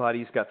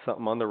everybody's got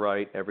something on the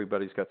right,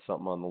 everybody's got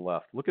something on the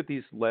left. Look at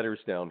these letters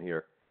down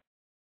here.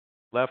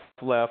 Left,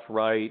 left,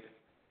 right,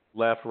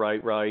 left,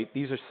 right, right.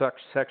 These are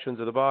sections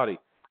of the body.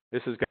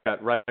 This has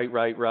got right,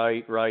 right,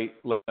 right, right,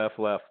 left,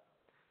 left.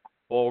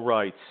 All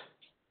rights.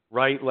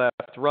 Right, left,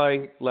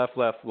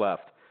 left,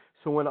 left.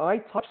 So when I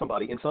touch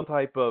somebody in some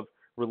type of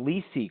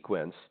release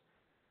sequence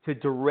to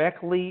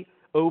directly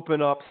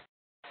open up,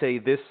 say,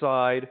 this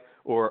side,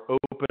 or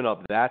open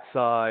up that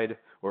side,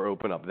 or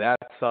open up that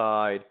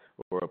side,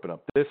 or open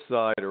up this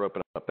side, or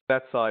open up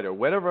that side, or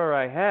whatever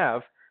I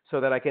have,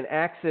 so that I can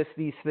access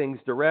these things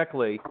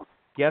directly,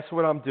 guess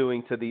what I'm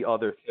doing to the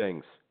other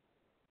things?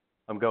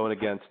 I'm going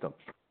against them.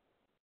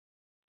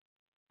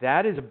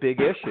 That is a big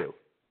issue,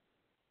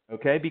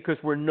 okay? Because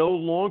we're no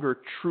longer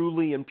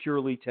truly and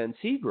purely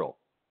tensegrel.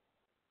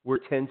 We're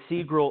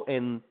tensegrel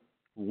and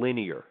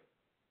linear,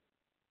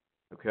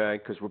 okay?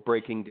 Because we're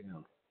breaking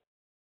down.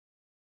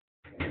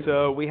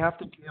 So we have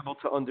to be able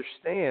to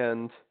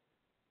understand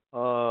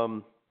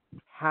how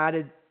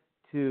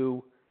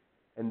to,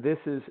 and this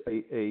is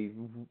a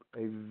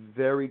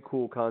very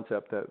cool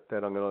concept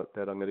that I'm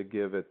gonna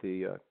give at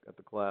the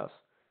class.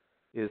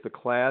 Is the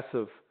class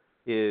of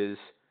is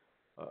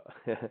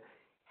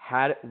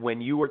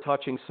when you are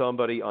touching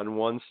somebody on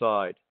one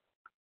side,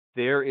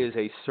 there is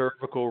a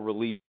cervical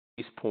release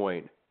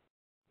point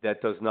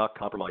that does not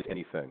compromise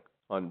anything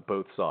on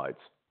both sides.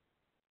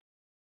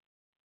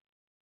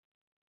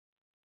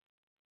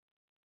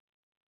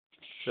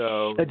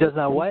 So it does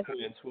not what?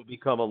 Will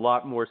become a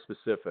lot more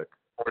specific.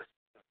 Is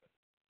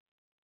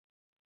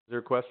there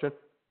a question?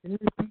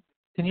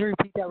 Can you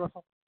repeat that,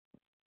 Russell?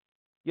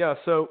 Yeah.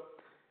 So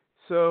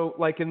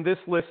like in this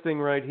listing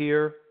right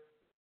here,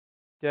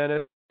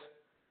 Dennis,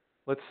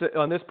 let's say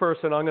on this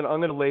person, I'm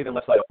gonna lay the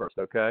left side up first,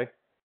 okay?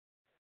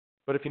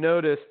 But if you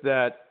notice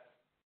that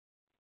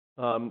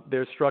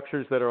there's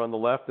structures that are on the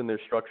left and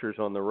there's structures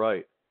on the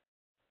right.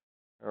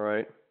 All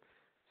right.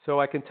 So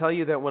I can tell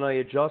you that when I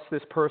adjust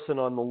this person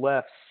on the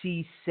left,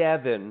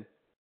 C7,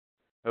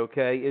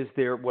 okay, is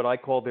their what I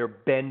call their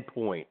bend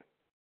point.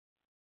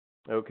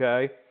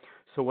 Okay?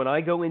 So when I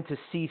go into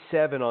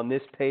C7 on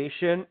this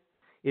patient,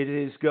 it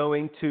is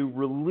going to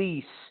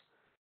release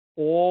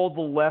all the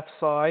left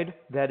side,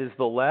 that is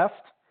the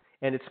left,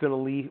 and it's going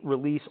to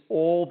release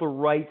all the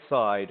right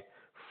side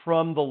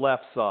from the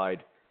left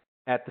side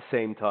at the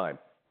same time.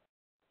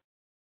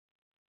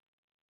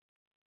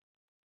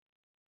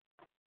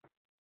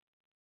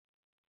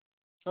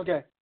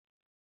 Okay.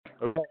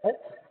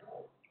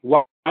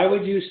 Why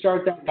would you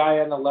start that guy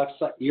on the left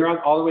side? You're on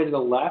all the way to the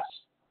left.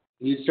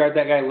 You'd start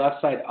that guy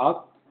left side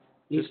up.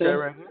 You This said? guy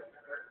right here?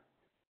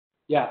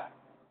 Yeah.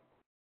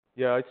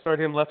 Yeah, I'd start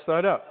him left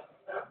side up.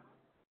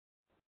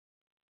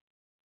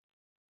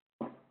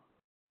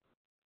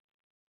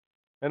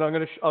 And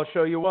I'll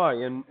show you why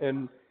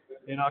in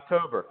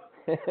October.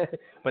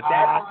 But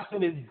that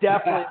person is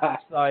definitely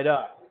left side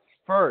up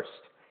first,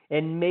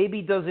 and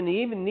maybe doesn't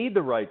even need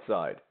the right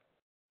side.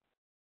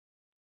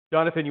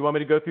 Jonathan, you want me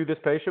to go through this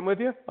patient with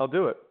you? I'll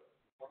do it.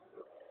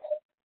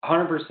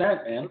 100%,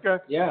 man.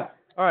 Okay. Yeah.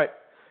 All right.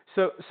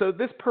 So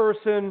this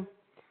person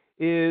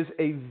is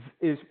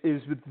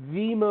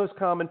the most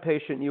common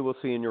patient you will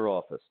see in your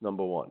office,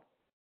 number one.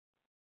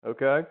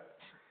 Okay?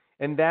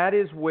 And that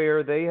is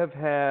where they have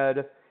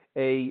had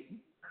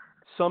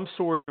some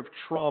sort of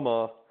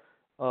trauma,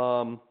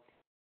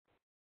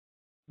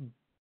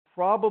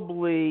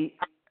 probably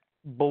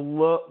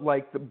below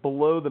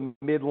the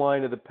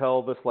midline of the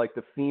pelvis, like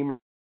the femur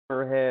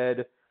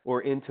head,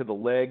 or into the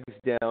legs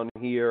down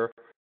here,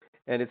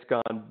 and it's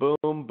gone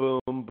boom,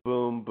 boom,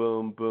 boom,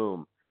 boom,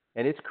 boom,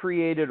 and it's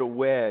created a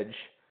wedge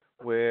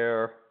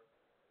where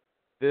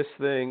this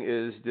thing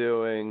is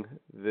doing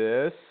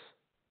this,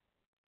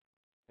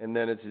 and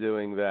then it's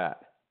doing that.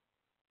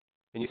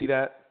 Can you see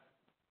that,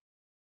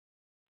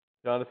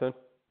 Jonathan?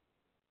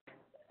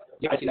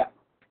 Yeah, I see that.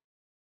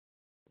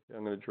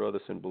 I'm going to draw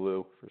this in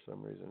blue for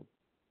some reason.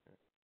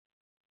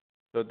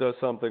 So it does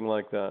something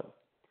like that.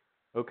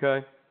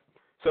 Okay?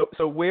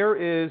 So where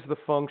is the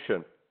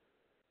function,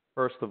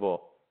 first of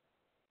all?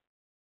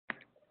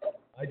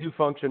 I do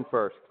function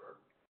first.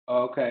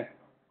 Oh, okay.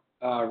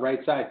 Right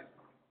side.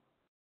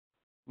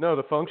 No,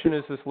 the function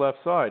is this left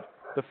side.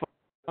 The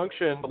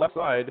function, the left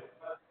side,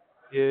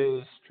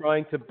 is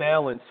trying to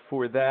balance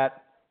for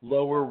that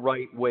lower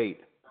right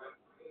weight.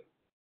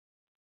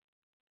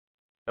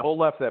 The whole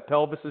left, that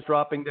pelvis is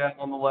dropping down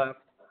on the left.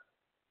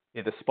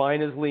 Yeah, the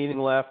spine is leaning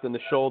left and the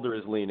shoulder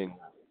is leaning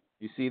left.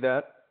 You see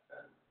that?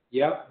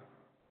 Yep.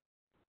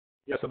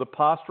 Yeah, so the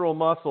postural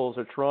muscles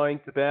are trying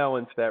to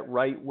balance that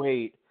right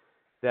weight.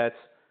 That's,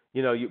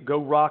 you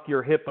go rock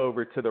your hip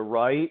over to the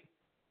right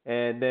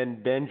and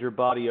then bend your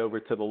body over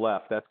to the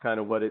left. That's kind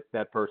of what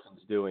that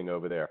person's doing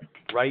over there.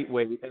 Right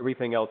weight,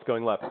 everything else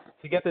going left.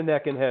 To get the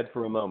neck and head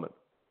for a moment,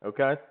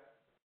 okay?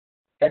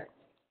 Okay.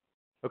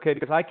 Okay,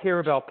 because I care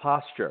about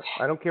posture.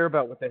 I don't care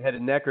about what the head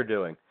and neck are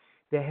doing.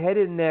 The head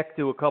and neck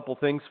do a couple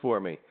things for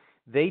me.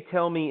 They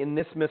tell me in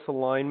this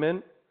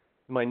misalignment,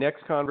 my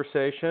next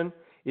conversation,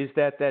 is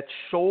that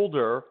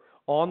shoulder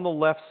on the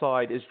left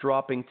side is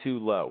dropping too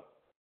low.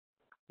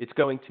 It's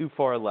going too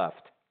far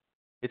left.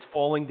 It's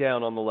falling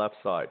down on the left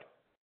side.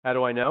 How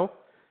do I know?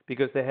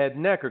 Because the head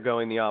and neck are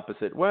going the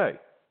opposite way.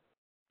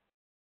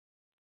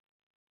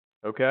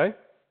 Okay?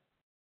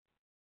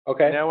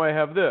 Okay. Now I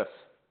have this.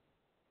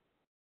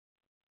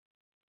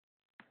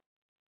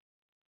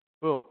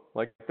 Boom,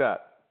 like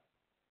that.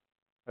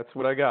 That's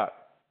what I got.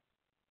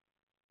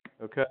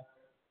 Okay?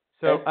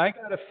 So Okay. I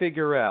got to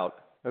figure out,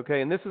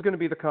 okay, and this is going to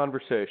be the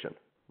conversation,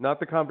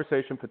 not the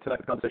conversation for tonight,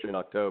 the conversation in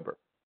October.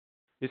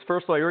 Is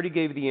first of all, I already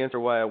gave you the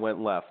answer why I went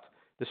left.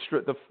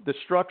 The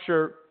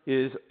structure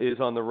is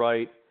on the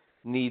right,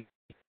 needs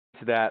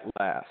that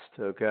last,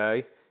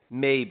 okay?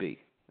 Maybe,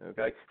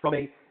 okay? From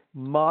a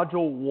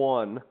module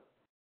 1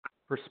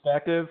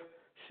 perspective,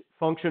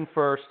 function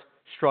first,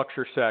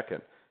 structure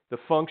second. The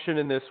function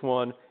in this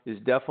one is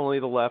definitely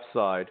the left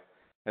side,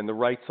 and the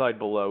right side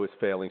below is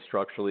failing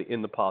structurally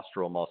in the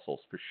postural muscles,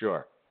 for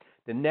sure.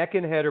 The neck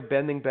and head are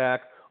bending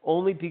back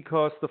only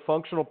because the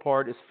functional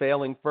part is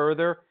failing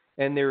further,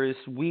 and there is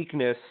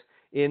weakness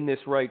in this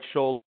right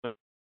shoulder.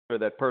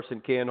 That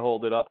person can't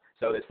hold it up,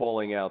 so it's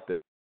falling out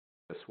this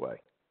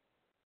way.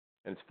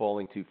 And it's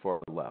falling too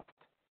far left.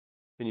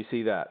 Can you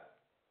see that?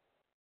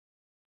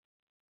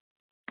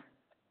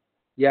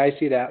 Yeah, I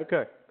see that.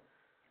 Okay.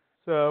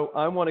 So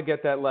I want to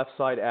get that left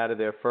side out of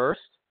there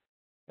first,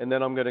 and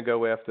then I'm going to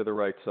go after the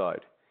right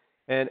side.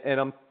 And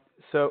I'm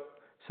so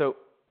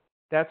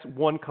that's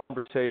one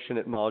conversation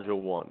at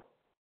module 1.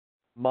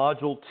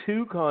 Module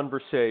 2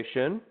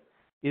 conversation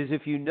is,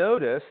 if you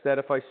notice, that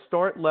if I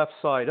start left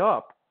side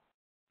up,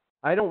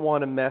 I don't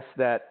want to mess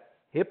that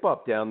hip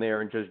up down there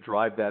and just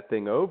drive that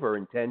thing over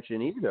in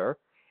tension either.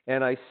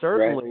 And I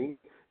certainly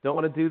don't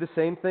want to do the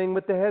same thing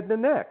with the head and the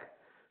neck.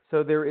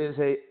 So there is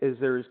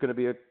going to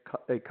be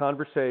a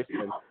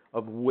conversation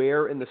of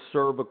where in the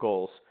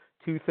cervicals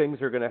 2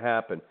 things are going to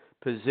happen.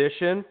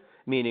 Position,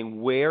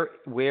 meaning where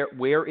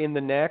in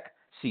the neck,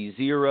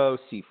 C0,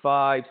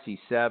 C5,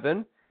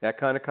 C7, that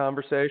kind of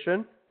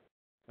conversation,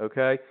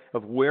 okay,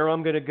 of where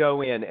I'm going to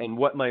go in and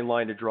what my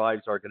line of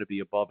drives are going to be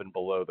above and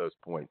below those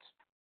points,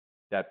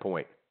 that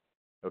point,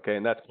 okay,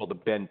 and that's called the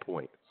bend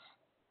point,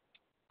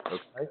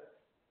 okay?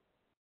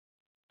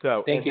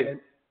 So Thank you.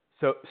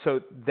 So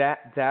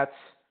that's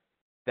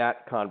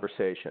that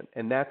conversation,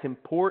 and that's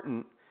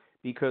important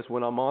because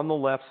when I'm on the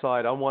left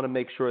side, I want to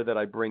make sure that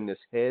I bring this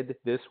head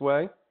this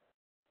way.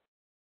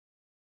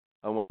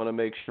 I want to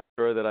make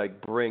sure that I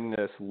bring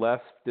this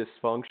left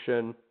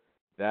dysfunction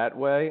that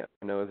way.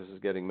 I know this is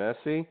getting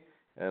messy,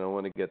 and I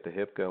want to get the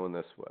hip going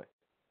this way.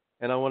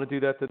 And I want to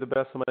do that to the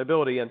best of my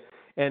ability. And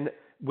in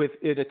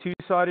a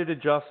 2-sided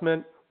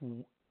adjustment,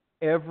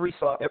 every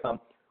side,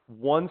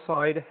 one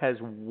side has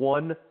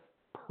one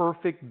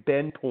perfect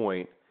bend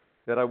point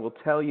that I will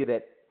tell you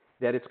that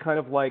it's kind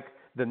of like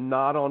the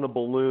knot on a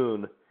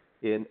balloon,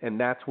 and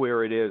that's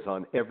where it is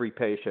on every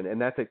patient.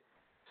 And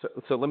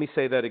so let me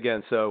say that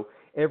again. So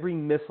every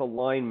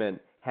misalignment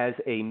has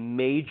a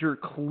major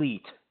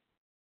cleat,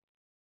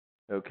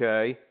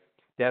 okay,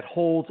 that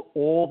holds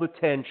all the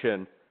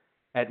tension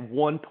at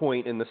one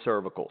point in the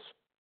cervicals.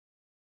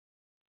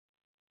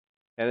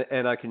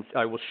 And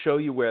I will show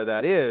you where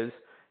that is,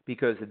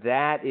 because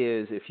that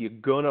is, if you're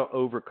going to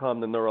overcome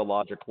the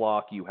neurologic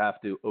block, you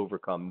have to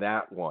overcome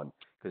that one,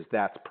 because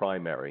that's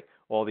primary.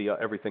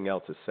 Everything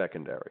else is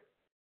secondary.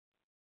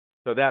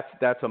 So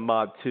that's a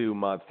mod 2,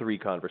 mod 3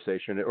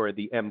 conversation, or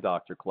the M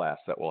doctor class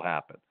that will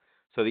happen.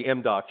 So the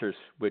M doctors,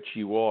 which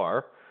you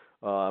are,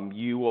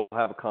 you will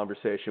have a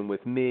conversation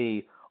with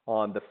me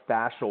on the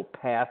fascial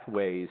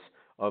pathways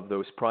of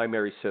those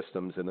primary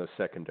systems and those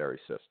secondary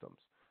systems.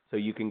 So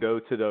you can go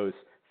to those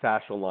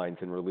fascial lines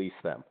and release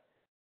them.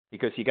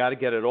 Because you got to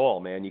get it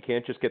all, man. You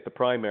can't just get the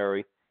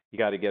primary. You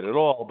got to get it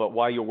all. But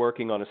while you're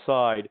working on a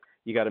side,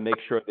 you got to make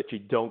sure that you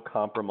don't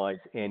compromise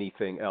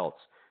anything else.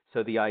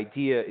 So the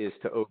idea is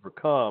to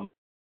overcome,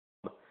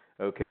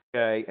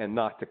 okay, and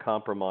not to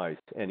compromise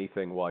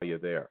anything while you're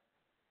there,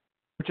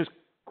 which is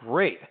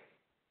great.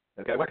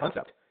 Okay, what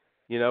concept?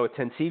 You know, a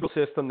tensegral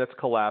system that's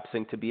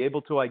collapsing, to be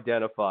able to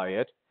identify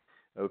it,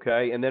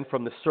 okay, and then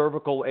from the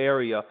cervical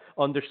area,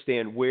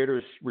 understand where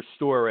to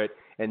restore it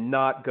and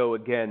not go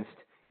against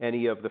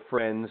any of the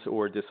friends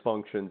or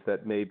dysfunctions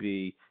that may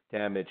be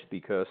damaged,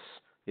 because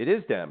it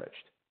is damaged.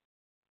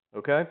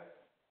 Okay?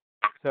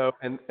 So,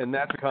 and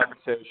that's a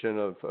conversation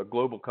of a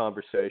global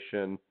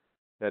conversation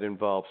that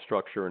involves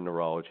structure and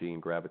neurology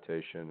and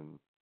gravitation and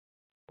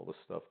all the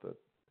stuff that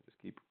I just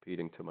keep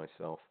repeating to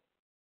myself.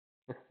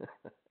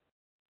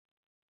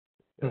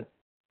 Yeah.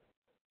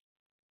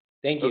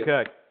 Thank you.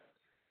 Okay.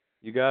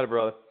 You got it,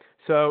 brother.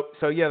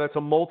 So yeah, that's a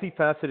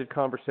multifaceted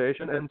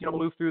conversation, and we'll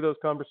move through those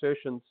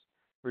conversations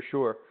for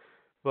sure.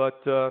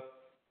 But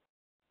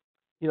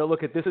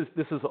look, this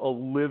is a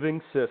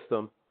living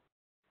system,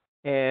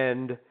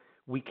 and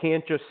we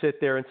can't just sit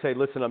there and say,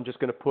 listen, I'm just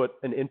going to put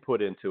an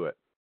input into it.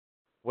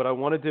 What I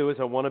want to do is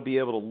I want to be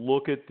able to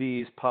look at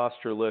these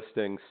posture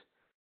listings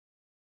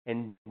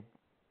and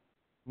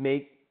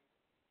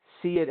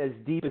see it as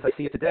deep as I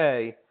see it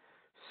today,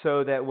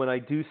 so that when I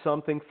do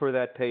something for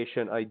that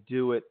patient, I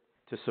do it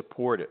to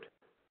support it.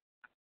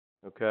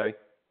 Okay?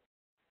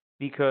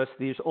 Because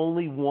there's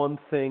only one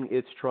thing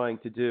it's trying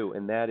to do,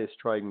 and that is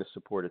trying to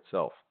support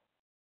itself.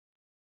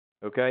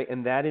 Okay?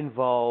 And that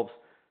involves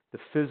the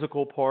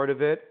physical part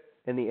of it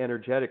and the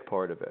energetic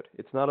part of it.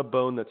 It's not a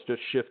bone that's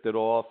just shifted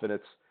off and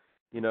it's,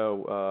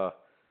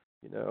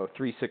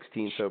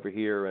 3/16 over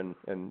here and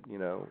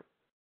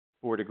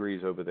 4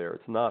 degrees over there.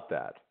 It's not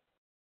that.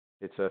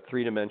 It's a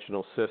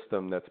three-dimensional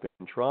system that's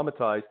been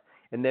traumatized.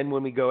 And then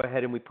when we go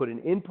ahead and we put an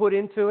input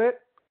into it,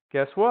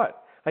 guess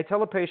what? I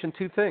tell a patient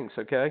two things,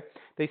 okay?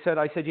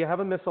 I said, you have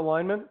a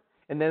misalignment?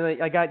 And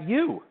then I got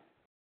you.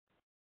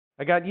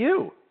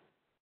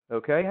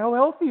 Okay? How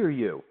healthy are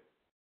you?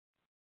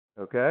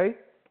 Okay?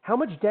 How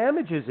much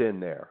damage is in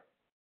there?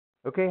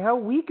 Okay? How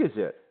weak is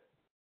it?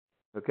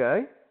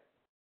 Okay?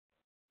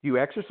 Do you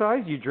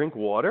exercise? Do you drink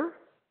water?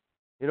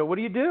 What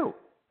do you do?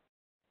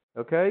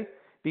 Okay?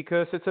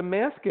 Because it's a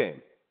math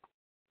game.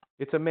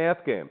 It's a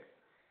math game.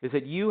 Is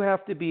that you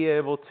have to be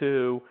able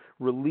to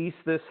release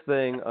this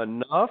thing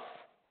enough,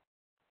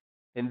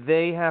 and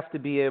they have to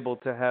be able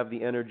to have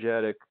the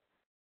energetic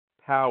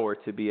power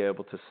to be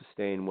able to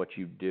sustain what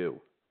you do.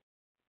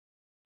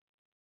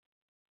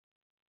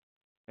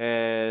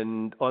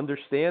 And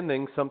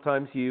understanding,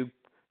 sometimes you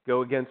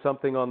go against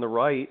something on the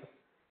right,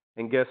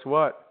 and guess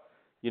what?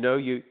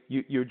 You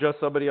adjust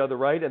somebody on the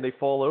right, and they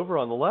fall over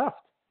on the left.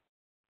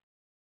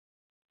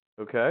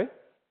 Okay?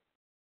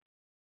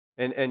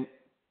 And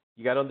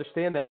you got to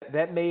understand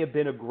that may have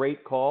been a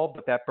great call,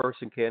 but that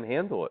person can't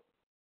handle it.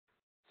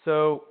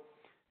 So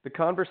the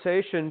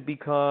conversation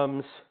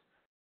becomes,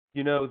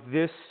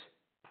 this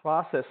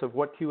process of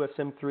what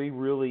QSM3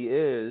 really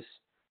is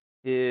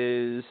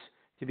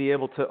to be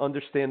able to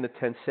understand the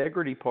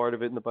tensegrity part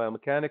of it and the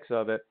biomechanics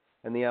of it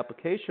and the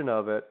application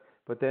of it,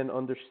 but then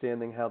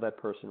understanding how that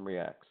person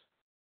reacts.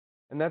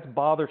 And that's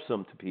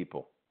bothersome to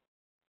people.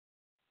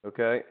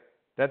 Okay?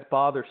 That's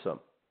bothersome.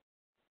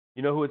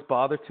 You know who it's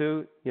bothered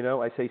to?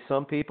 I say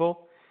some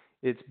people.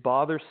 It's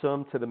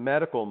bothersome to the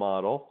medical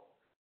model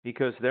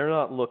because they're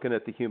not looking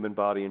at the human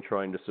body and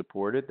trying to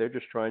support it. They're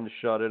just trying to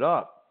shut it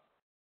up.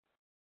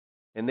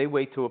 And they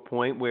wait to a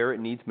point where it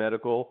needs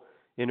medical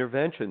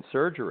intervention,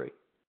 surgery.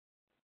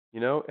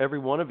 Every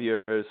one of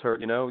you has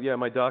heard, yeah,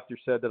 my doctor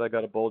said that I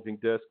got a bulging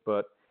disc,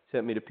 but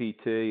sent me to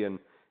PT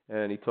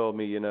and he told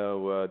me,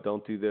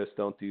 don't do this,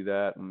 don't do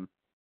that, and,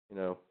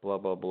 blah,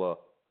 blah, blah.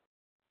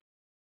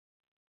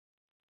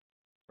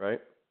 Right?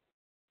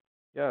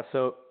 Yeah,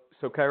 so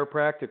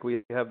chiropractic,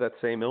 we have that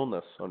same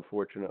illness,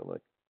 unfortunately.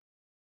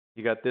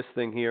 You got this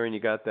thing here, and you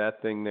got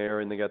that thing there,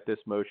 and they got this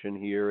motion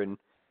here, and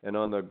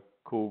on the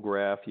cool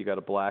graph, you got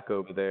a black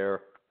over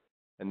there,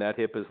 and that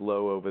hip is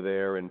low over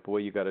there, and boy,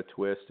 you got a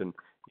twist, and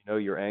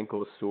your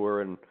ankle is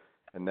sore, and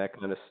that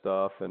kind of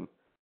stuff,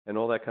 and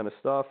all that kind of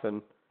stuff,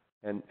 and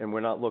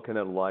we're not looking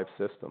at a live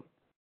system.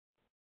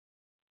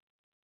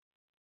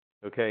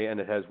 Okay,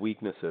 and it has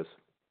weaknesses.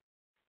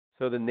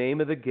 So the name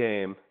of the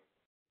game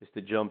is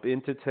to jump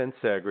into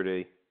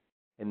tensegrity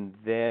and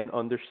then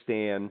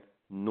understand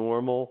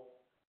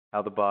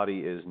how the body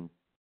is,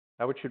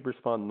 how it should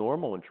respond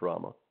normal in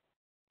trauma.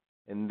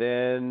 And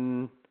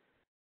then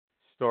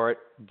start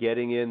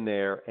getting in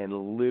there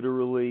and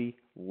literally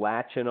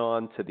latching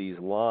on to these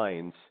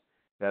lines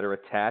that are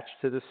attached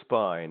to the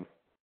spine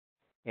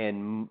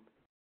and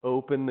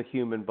open the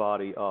human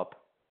body up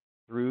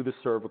through the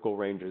cervical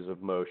ranges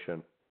of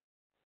motion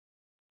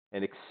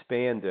and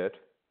expand it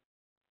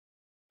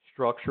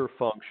structure,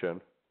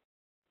 function,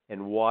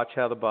 and watch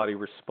how the body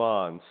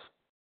responds,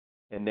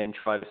 and then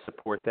try to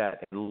support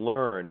that and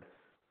learn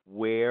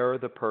where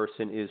the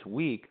person is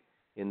weak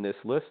in this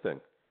listing.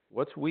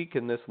 What's weak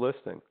in this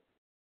listing?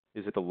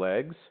 Is it the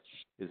legs?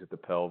 Is it the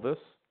pelvis?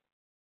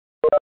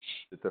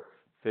 Is it the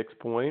fixed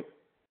point?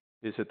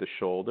 Is it the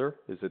shoulder?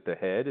 Is it the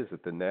head? Is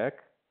it the neck?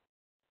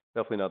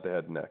 Definitely not the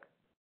head and neck.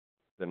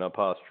 They're not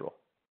postural.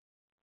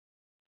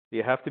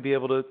 You have to be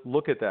able to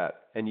look at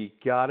that, and you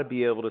got to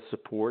be able to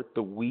support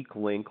the weak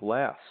link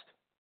last.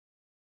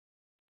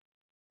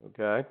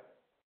 Okay?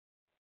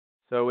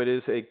 So it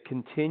is a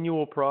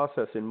continual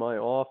process in my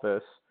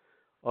office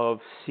of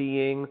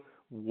seeing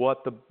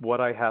what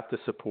I have to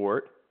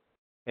support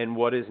and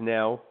what is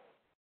now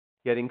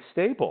getting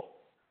stable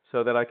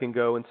so that I can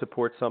go and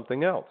support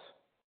something else.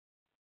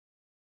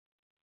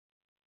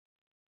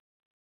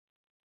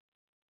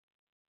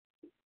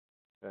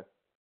 Okay.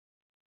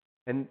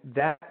 And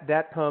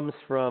that comes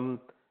from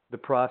the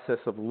process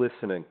of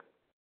listening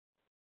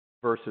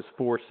versus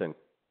forcing.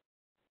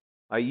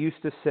 I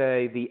used to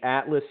say the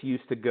atlas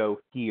used to go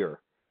here.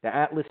 The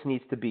atlas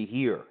needs to be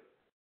here,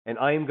 and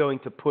I am going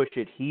to push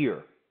it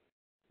here.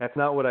 That's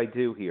not what I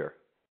do here.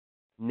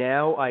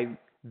 Now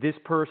this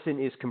person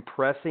is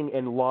compressing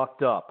and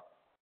locked up.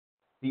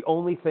 The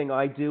only thing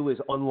I do is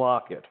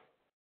unlock it.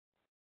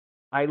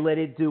 I let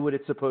it do what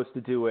it's supposed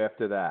to do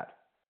after that.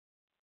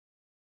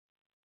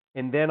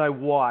 And then I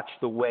watch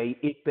the way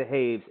it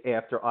behaves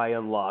after I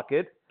unlock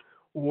it,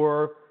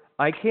 or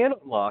I can't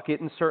unlock it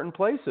in certain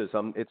places.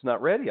 It's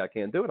not ready. I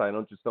can't do it. I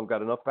don't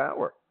got enough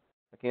power.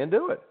 I can't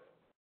do it.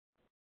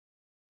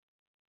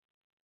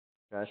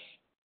 Okay.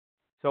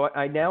 So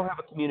I now have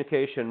a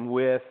communication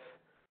with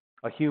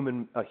a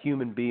human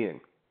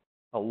being,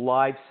 a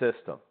live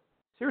system.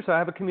 Seriously, I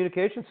have a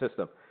communication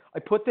system. I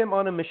put them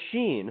on a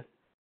machine,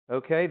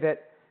 okay,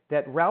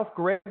 that Ralph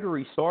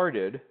Gregory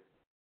started,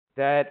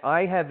 that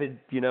I have,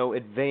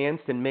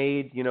 advanced and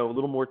made, a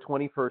little more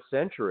 21st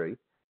century.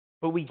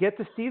 But we get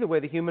to see the way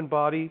the human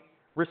body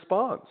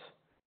responds.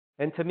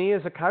 And to me,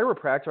 as a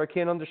chiropractor, I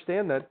can't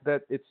understand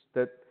that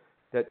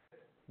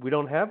we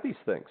don't have these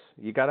things.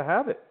 You got to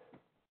have it.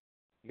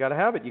 You got to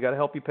have it. You got to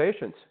help your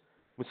patients.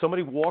 When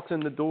somebody walks in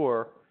the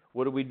door,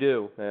 what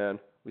do? Man,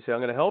 we say, I'm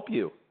going to help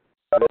you.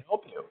 I'm going to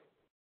help you.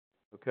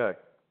 Okay.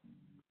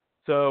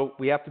 So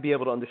we have to be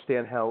able to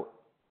understand how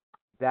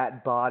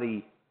that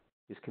body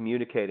is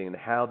communicating and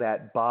how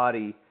that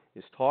body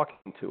is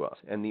talking to us.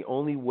 And the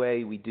only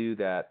way we do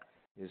that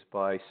is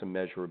by some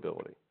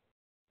measurability.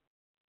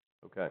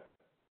 Okay.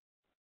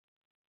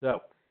 So,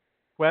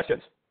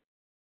 questions?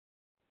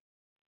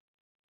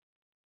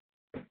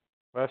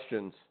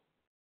 Questions?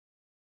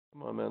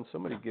 Come on, man.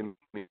 Somebody give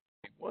me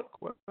one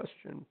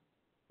question.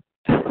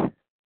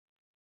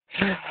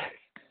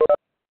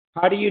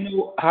 How do you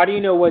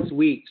know what's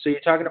weak? So you're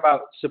talking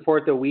about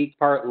support the weak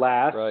part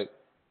last. Right.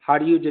 How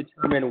do you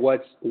determine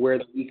where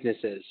the weakness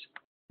is?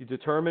 You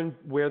determine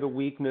where the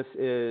weakness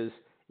is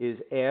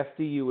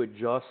after you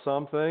adjust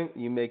something,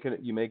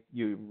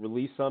 you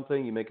release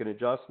something, you make an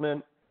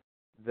adjustment,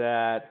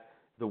 that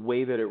the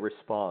way that it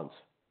responds.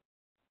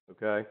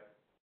 Okay?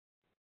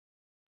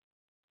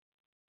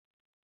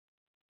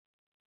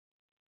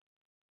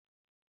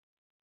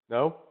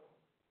 No?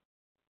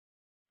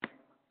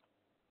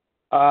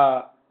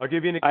 I'll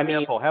give you an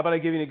example. How about I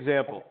give you an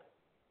example?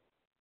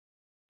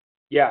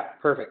 Yeah,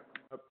 perfect.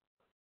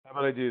 How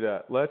about I do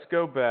that? Let's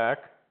go back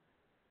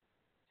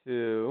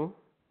to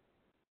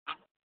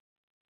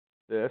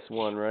this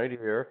one right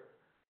here.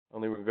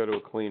 Only we're going to go to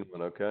a clean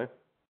one, okay?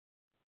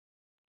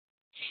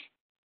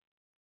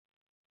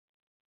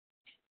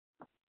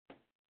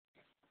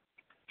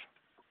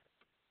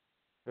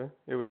 Okay,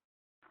 here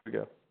we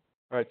go.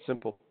 All right,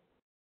 simple.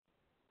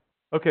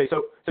 Okay,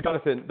 so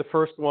Jonathan, the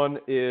first one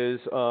is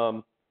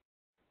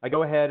I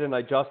go ahead and I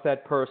adjust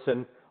that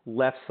person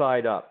left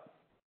side up.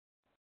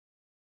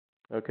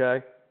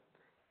 Okay?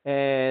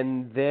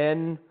 And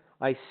then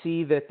I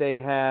see that they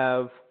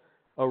have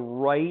a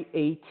right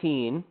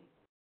 18.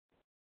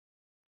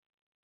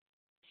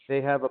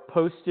 They have a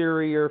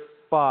posterior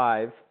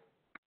 5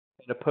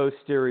 and a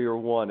posterior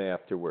 1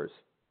 afterwards.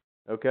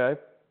 Okay?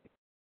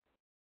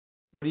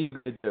 What are you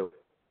going to do?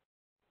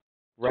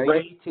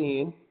 Right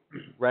 18.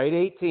 Right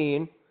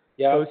 18.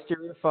 Yeah.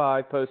 Posterior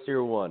 5,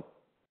 posterior 1.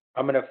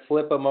 I'm going to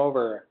flip them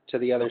over to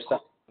the other side.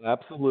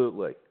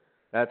 Absolutely.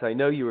 I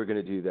know you were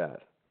going to do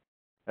that.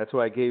 That's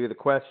why I gave you the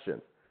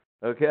question.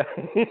 Okay?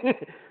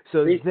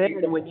 So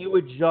then when you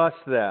adjust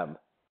them,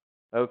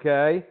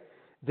 okay,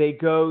 they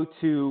go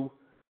to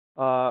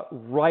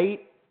right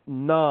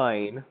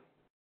 9,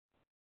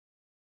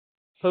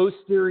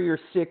 posterior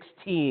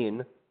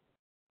 16,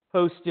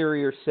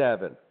 posterior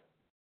 7.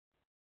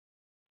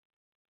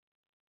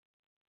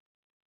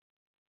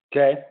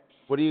 Okay.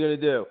 What are you going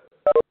to do?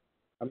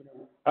 I'm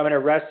going to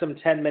rest them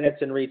 10 minutes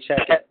and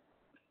recheck it.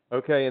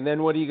 Okay, and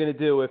then what are you going to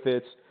do if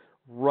it's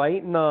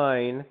right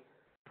 9,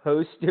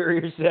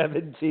 posterior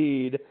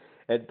 17,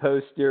 and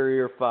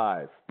posterior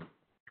 5?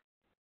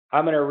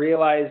 I'm going to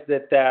realize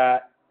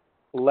that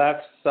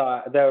left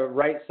side, the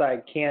right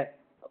side can't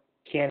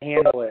Can't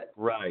handle it.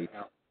 Right.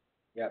 Yeah.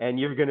 Yep. And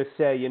you're going to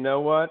say, you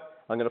know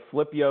what? I'm going to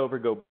flip you over,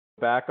 go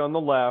back on the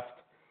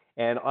left,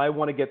 and I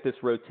want to get this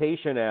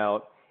rotation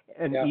out.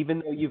 And Yep. even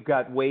though you've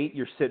got weight,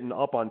 you're sitting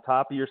up on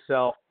top of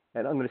yourself,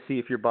 and I'm going to see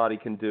if your body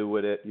can do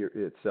with it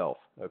itself.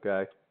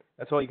 Okay,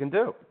 that's all you can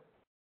do.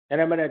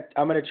 And I'm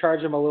gonna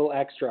charge them a little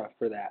extra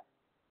for that.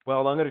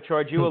 Well, I'm going to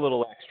charge you a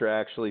little extra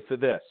actually for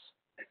this.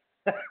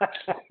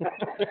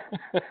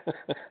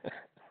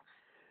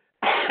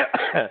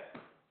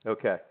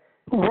 Okay,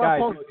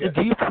 Russell, guys.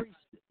 do you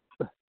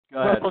Go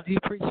ahead. Russell, do you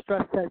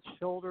pre-stress that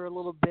shoulder a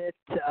little bit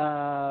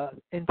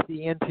into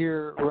the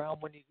anterior realm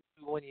when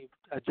you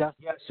adjust?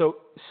 Yeah.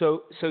 So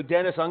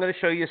Dennis, I'm going to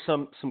show you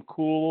some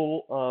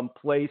cool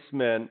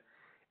placement.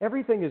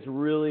 Everything is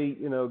really,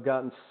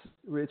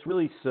 it's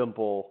really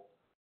simple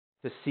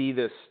to see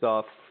this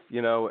stuff,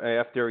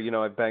 after,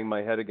 I've banged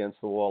my head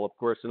against the wall, of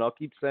course, and I'll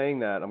keep saying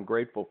that. I'm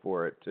grateful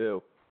for it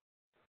too,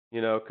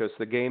 because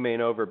the game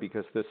ain't over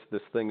because this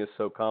thing is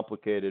so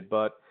complicated.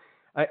 But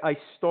I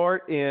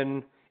start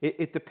in,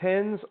 it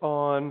depends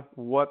on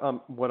what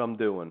I'm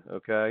doing,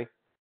 okay,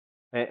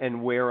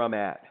 and where I'm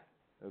at,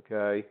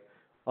 okay.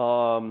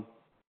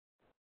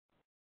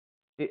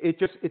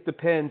 It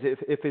depends.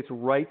 If it's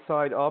right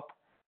side up,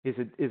 is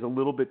a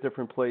little bit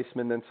different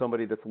placement than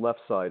somebody that's left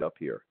side up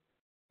here,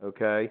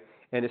 okay?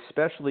 And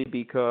especially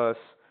because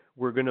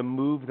we're going to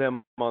move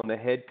them on the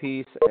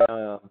headpiece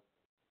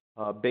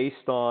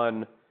based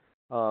on.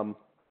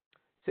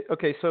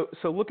 Okay, so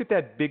look at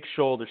that big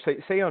shoulder.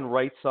 Say on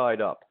right side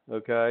up,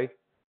 okay?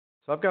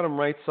 So I've got them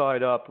right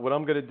side up. What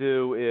I'm going to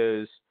do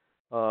is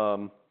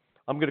I'm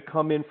going to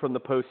come in from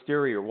the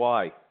posterior.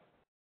 Why?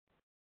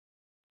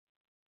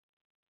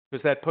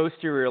 Because that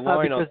posterior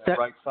line on that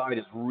right side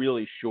is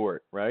really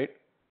short, right?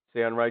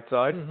 Say on right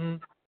side? Mm-hmm.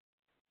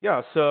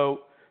 Yeah,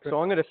 so I'm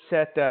going to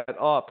set that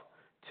up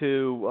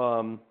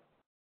to,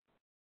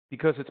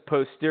 because it's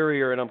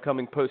posterior and I'm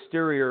coming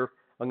posterior,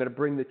 I'm going to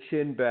bring the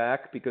chin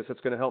back because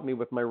it's going to help me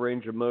with my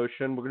range of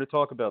motion. We're going to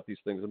talk about these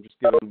things. I'm just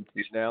giving them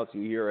these now so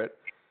you hear it.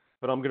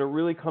 But I'm going to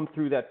really come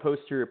through that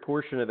posterior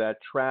portion of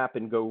that trap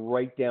and go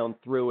right down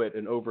through it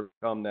and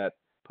overcome that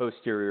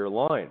posterior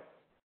line.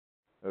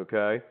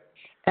 Okay?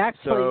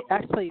 Actually,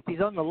 if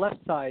he's on the left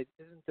side,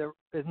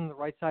 isn't the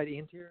right side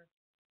anterior?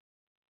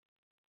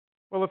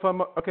 Well, if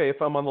I'm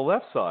on the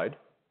left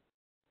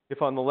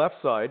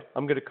side,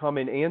 I'm going to come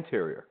in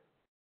anterior.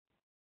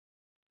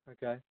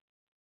 Okay.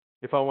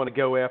 If I want to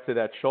go after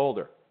that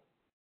shoulder.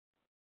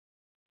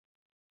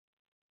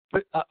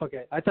 But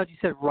okay, I thought you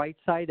said right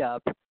side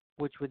up,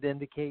 which would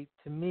indicate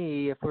to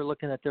me, if we're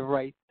looking at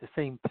the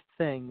same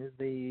thing,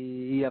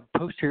 you have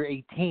posterior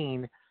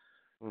 18.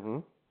 Mm-hmm.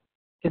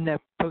 Isn't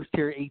that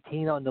posterior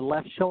 18 on the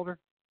left shoulder?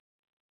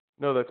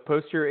 No, that's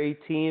posterior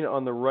 18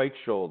 on the right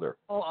shoulder.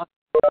 Oh,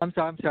 I'm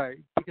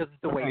sorry, because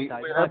it's the weight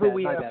side. Wherever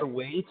we have the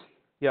weight,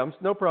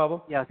 no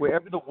problem. Yes.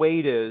 Wherever the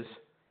weight is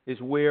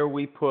where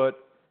we put.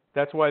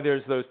 That's why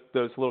there's those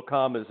little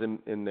commas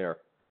in there.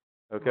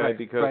 Okay, right,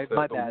 because right,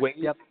 the weight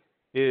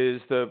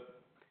is the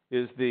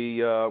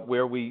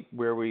where we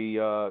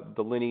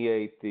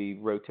delineate the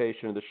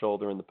rotation of the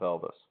shoulder and the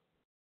pelvis.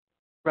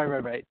 Right.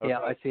 Okay. Yeah,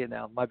 I see it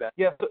now. My bad.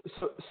 Yeah.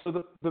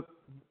 So the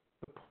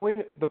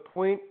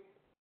point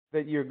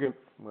that you're going,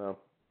 well,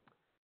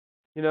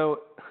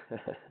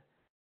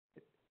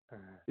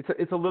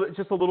 it's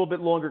a little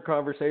bit longer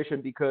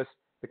conversation because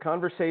the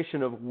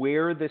conversation of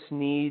where this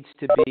needs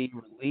to be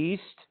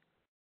released,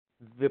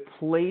 the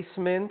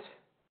placement,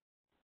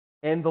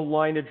 and the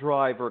line of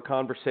drive are a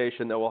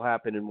conversation that will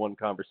happen in one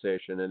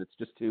conversation, and it's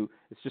just too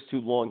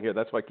long here.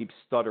 That's why I keep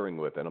stuttering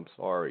with it. I'm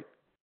sorry.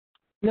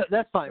 No,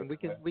 that's fine.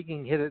 Okay. We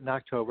can hit it in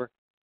October.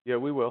 Yeah,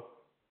 we will.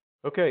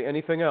 Okay.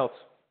 Anything else?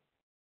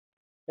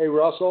 Hey,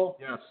 Russell.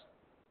 Yes.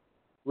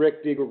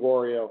 Rick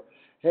DiGregorio.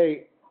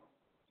 Hey,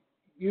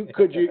 I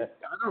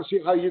don't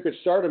see how you could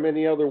start him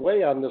any other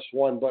way on this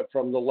one, but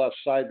from the left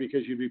side,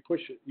 because you'd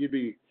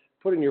be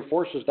putting your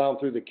forces down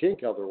through the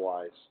kink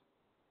otherwise.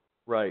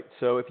 Right.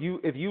 So if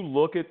you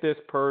look at this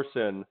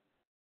person,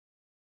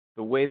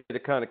 the way that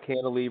it kind of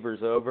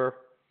cantilevers over,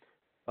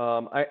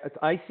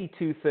 I see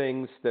two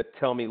things that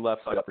tell me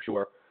left side up for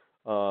sure.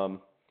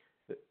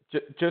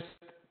 Just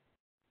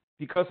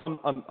because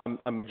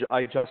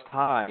I adjust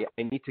high,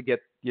 I need to get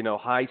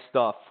high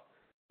stuff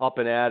up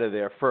and out of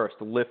there first,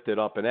 to lift it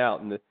up and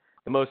out. And the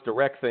most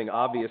direct thing,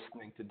 obvious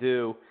thing to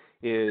do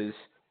is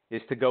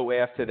to go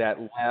after that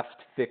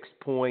left fixed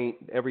point.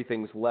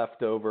 Everything's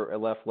left over,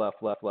 left.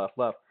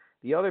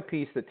 The other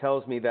piece that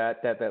tells me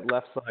that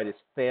left side is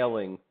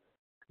failing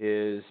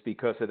is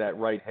because of that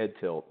right head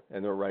tilt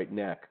and the right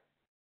neck.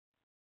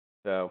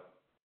 So,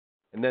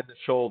 and then the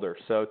shoulder.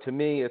 So to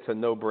me, it's a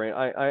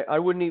no-brainer. I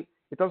wouldn't even,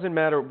 it doesn't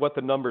matter what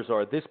the numbers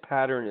are. This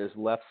pattern is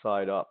left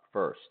side up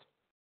first.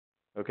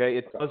 Okay?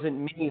 It doesn't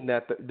mean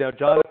that, now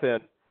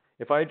Jonathan,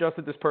 if I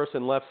adjusted this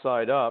person left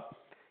side up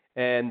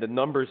and the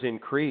numbers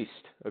increased,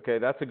 okay,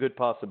 that's a good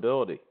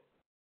possibility.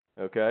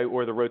 Okay?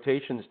 Or the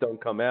rotations don't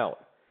come out.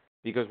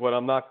 Because what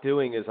I'm not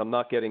doing is I'm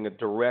not getting a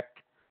direct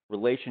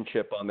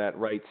relationship on that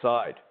right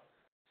side.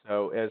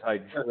 So as I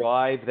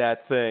drive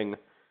that thing,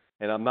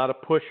 and I'm not a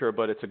pusher,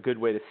 but it's a good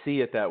way to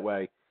see it that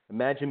way.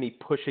 Imagine me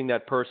pushing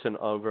that person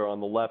over on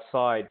the left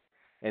side,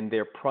 and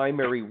their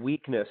primary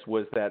weakness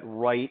was that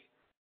right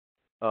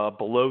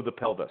below the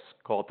pelvis,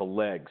 call it the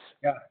legs.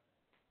 Yeah.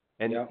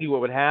 And Yeah. see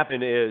what would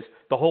happen is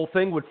the whole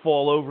thing would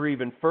fall over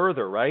even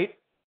further, right?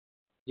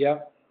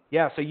 Yep.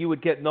 Yeah, so you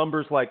would get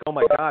numbers like, oh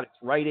my God,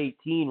 it's right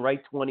 18,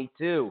 right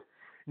 22.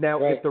 Now,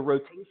 Right. if the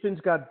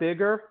rotations got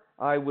bigger,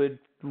 I would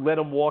let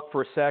them walk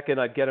for a second.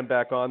 I'd get them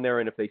back on there,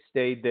 and if they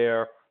stayed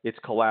there, it's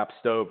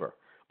collapsed over.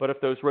 But if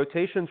those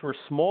rotations were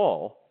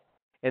small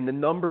and the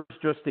numbers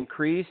just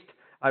increased,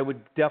 I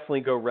would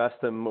definitely go rest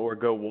them or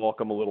go walk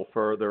them a little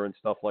further and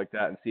stuff like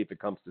that and see if it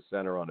comes to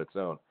center on its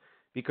own.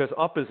 Because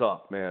up is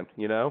up, man,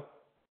 you know?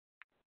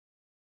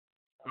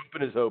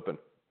 Open is open.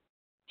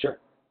 Sure.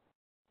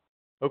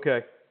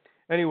 Okay.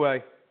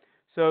 Anyway,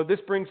 so this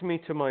brings me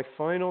to my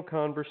final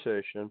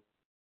conversation,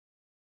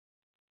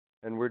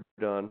 and we're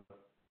done.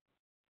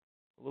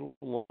 A little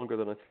longer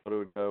than I thought it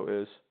would go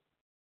is,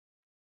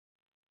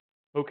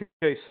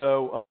 okay,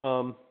 so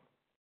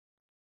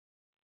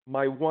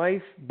my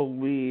wife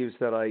believes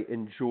that I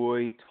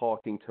enjoy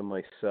talking to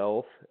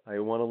myself. I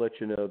want to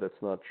let you know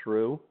that's not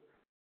true.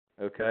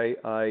 Okay,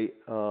 I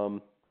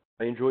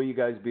enjoy you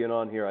guys being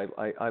on here.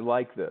 I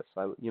like this.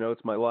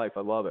 It's my life.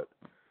 I love it.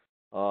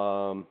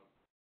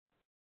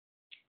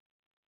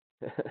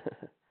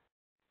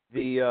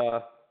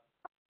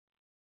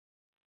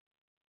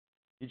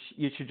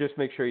 You should just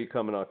make sure you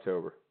come in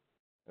October.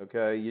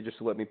 Okay, you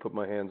just let me put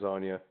my hands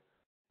on you,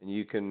 and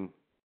you can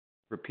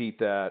repeat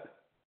that,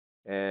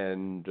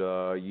 and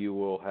you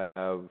will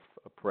have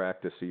a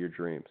practice of your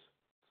dreams.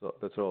 So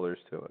that's all there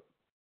is to it.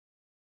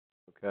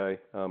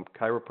 Okay,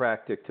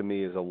 chiropractic to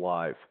me is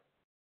alive.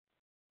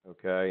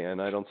 Okay,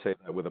 and I don't say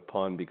that with a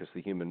pun because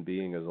the human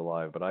being is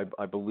alive, but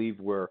I believe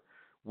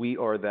we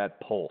are that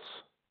pulse.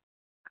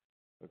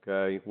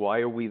 Okay, why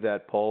are we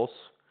that pulse?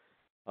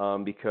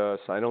 Because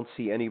I don't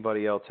see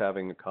anybody else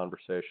having a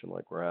conversation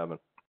like we're having.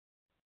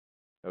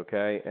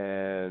 Okay,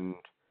 and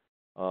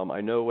I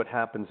know what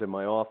happens in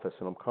my office,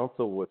 and I'm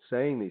comfortable with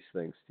saying these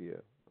things to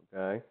you.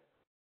 Okay,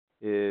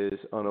 is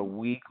on a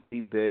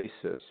weekly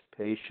basis,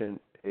 patient,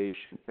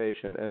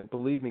 and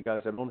believe me,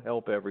 guys, I don't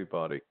help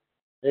everybody.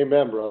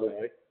 Amen,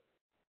 brother.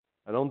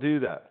 I don't do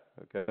that.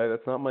 Okay,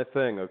 that's not my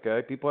thing.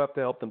 Okay, people have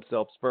to help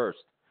themselves first.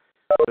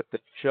 But if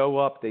they show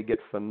up, they get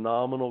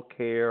phenomenal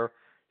care,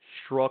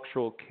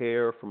 structural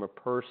care from a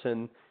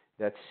person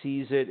that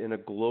sees it in a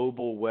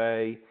global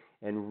way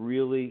and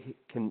really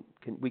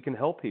we can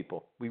help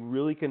people. We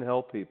really can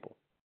help people.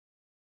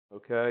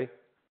 Okay?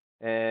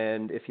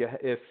 And if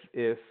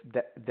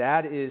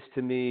that is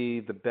to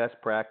me the best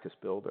practice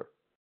builder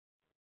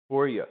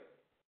for you.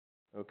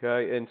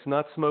 Okay? And it's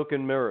not smoke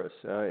and mirrors.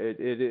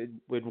 It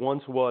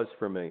once was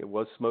for me. It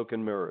was smoke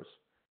and mirrors.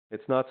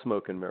 It's not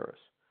smoke and mirrors.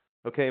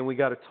 Okay, and we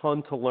got a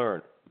ton to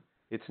learn.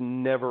 It's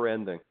never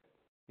ending.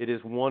 It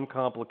is one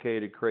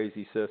complicated,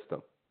 crazy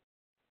system.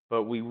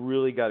 But we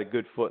really got a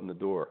good foot in the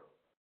door.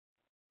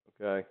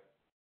 Okay?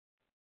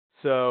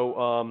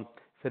 So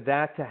for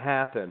that to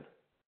happen,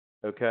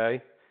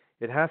 okay,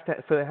 it has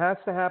to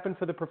happen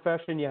for the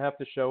profession, you have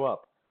to show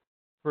up.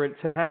 For it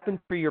to happen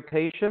for your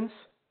patients,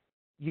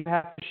 you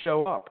have to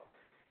show up.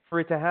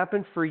 For it to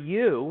happen for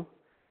you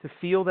to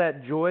feel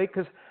that joy,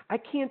 because I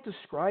can't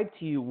describe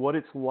to you what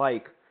it's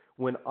like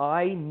when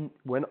I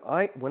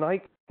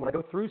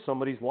go through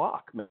somebody's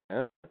lock,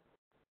 man.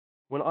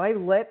 When I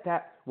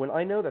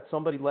know that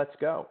somebody lets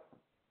go,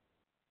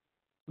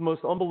 it's the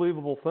most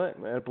unbelievable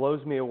thing, man. It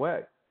blows me away.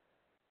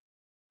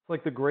 It's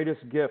like the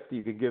greatest gift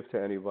you could give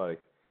to anybody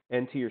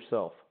and to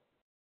yourself.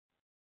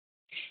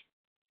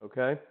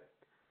 Okay,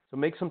 so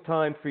make some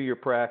time for your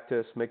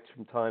practice. Make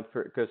some time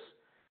for because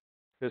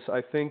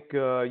I think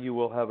you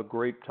will have a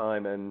great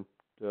time, and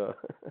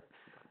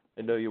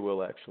I know you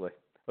will actually.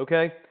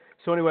 Okay.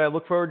 So anyway, I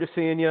look forward to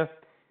seeing you.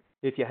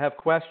 If you have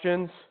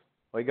questions,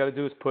 all you got to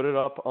do is put it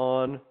up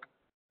on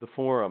the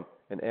forum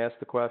and ask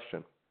the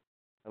question.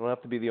 I don't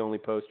have to be the only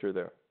poster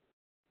there.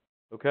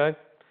 Okay?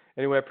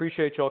 Anyway, I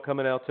appreciate you all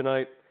coming out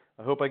tonight.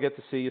 I hope I get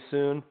to see you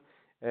soon,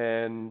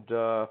 and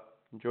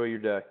enjoy your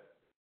day.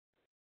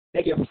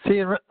 Thank you. See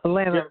you in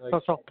Atlanta, Yeah,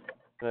 Russell.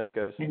 All right,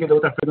 guys.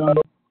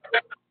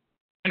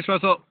 Thanks,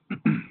 Russell.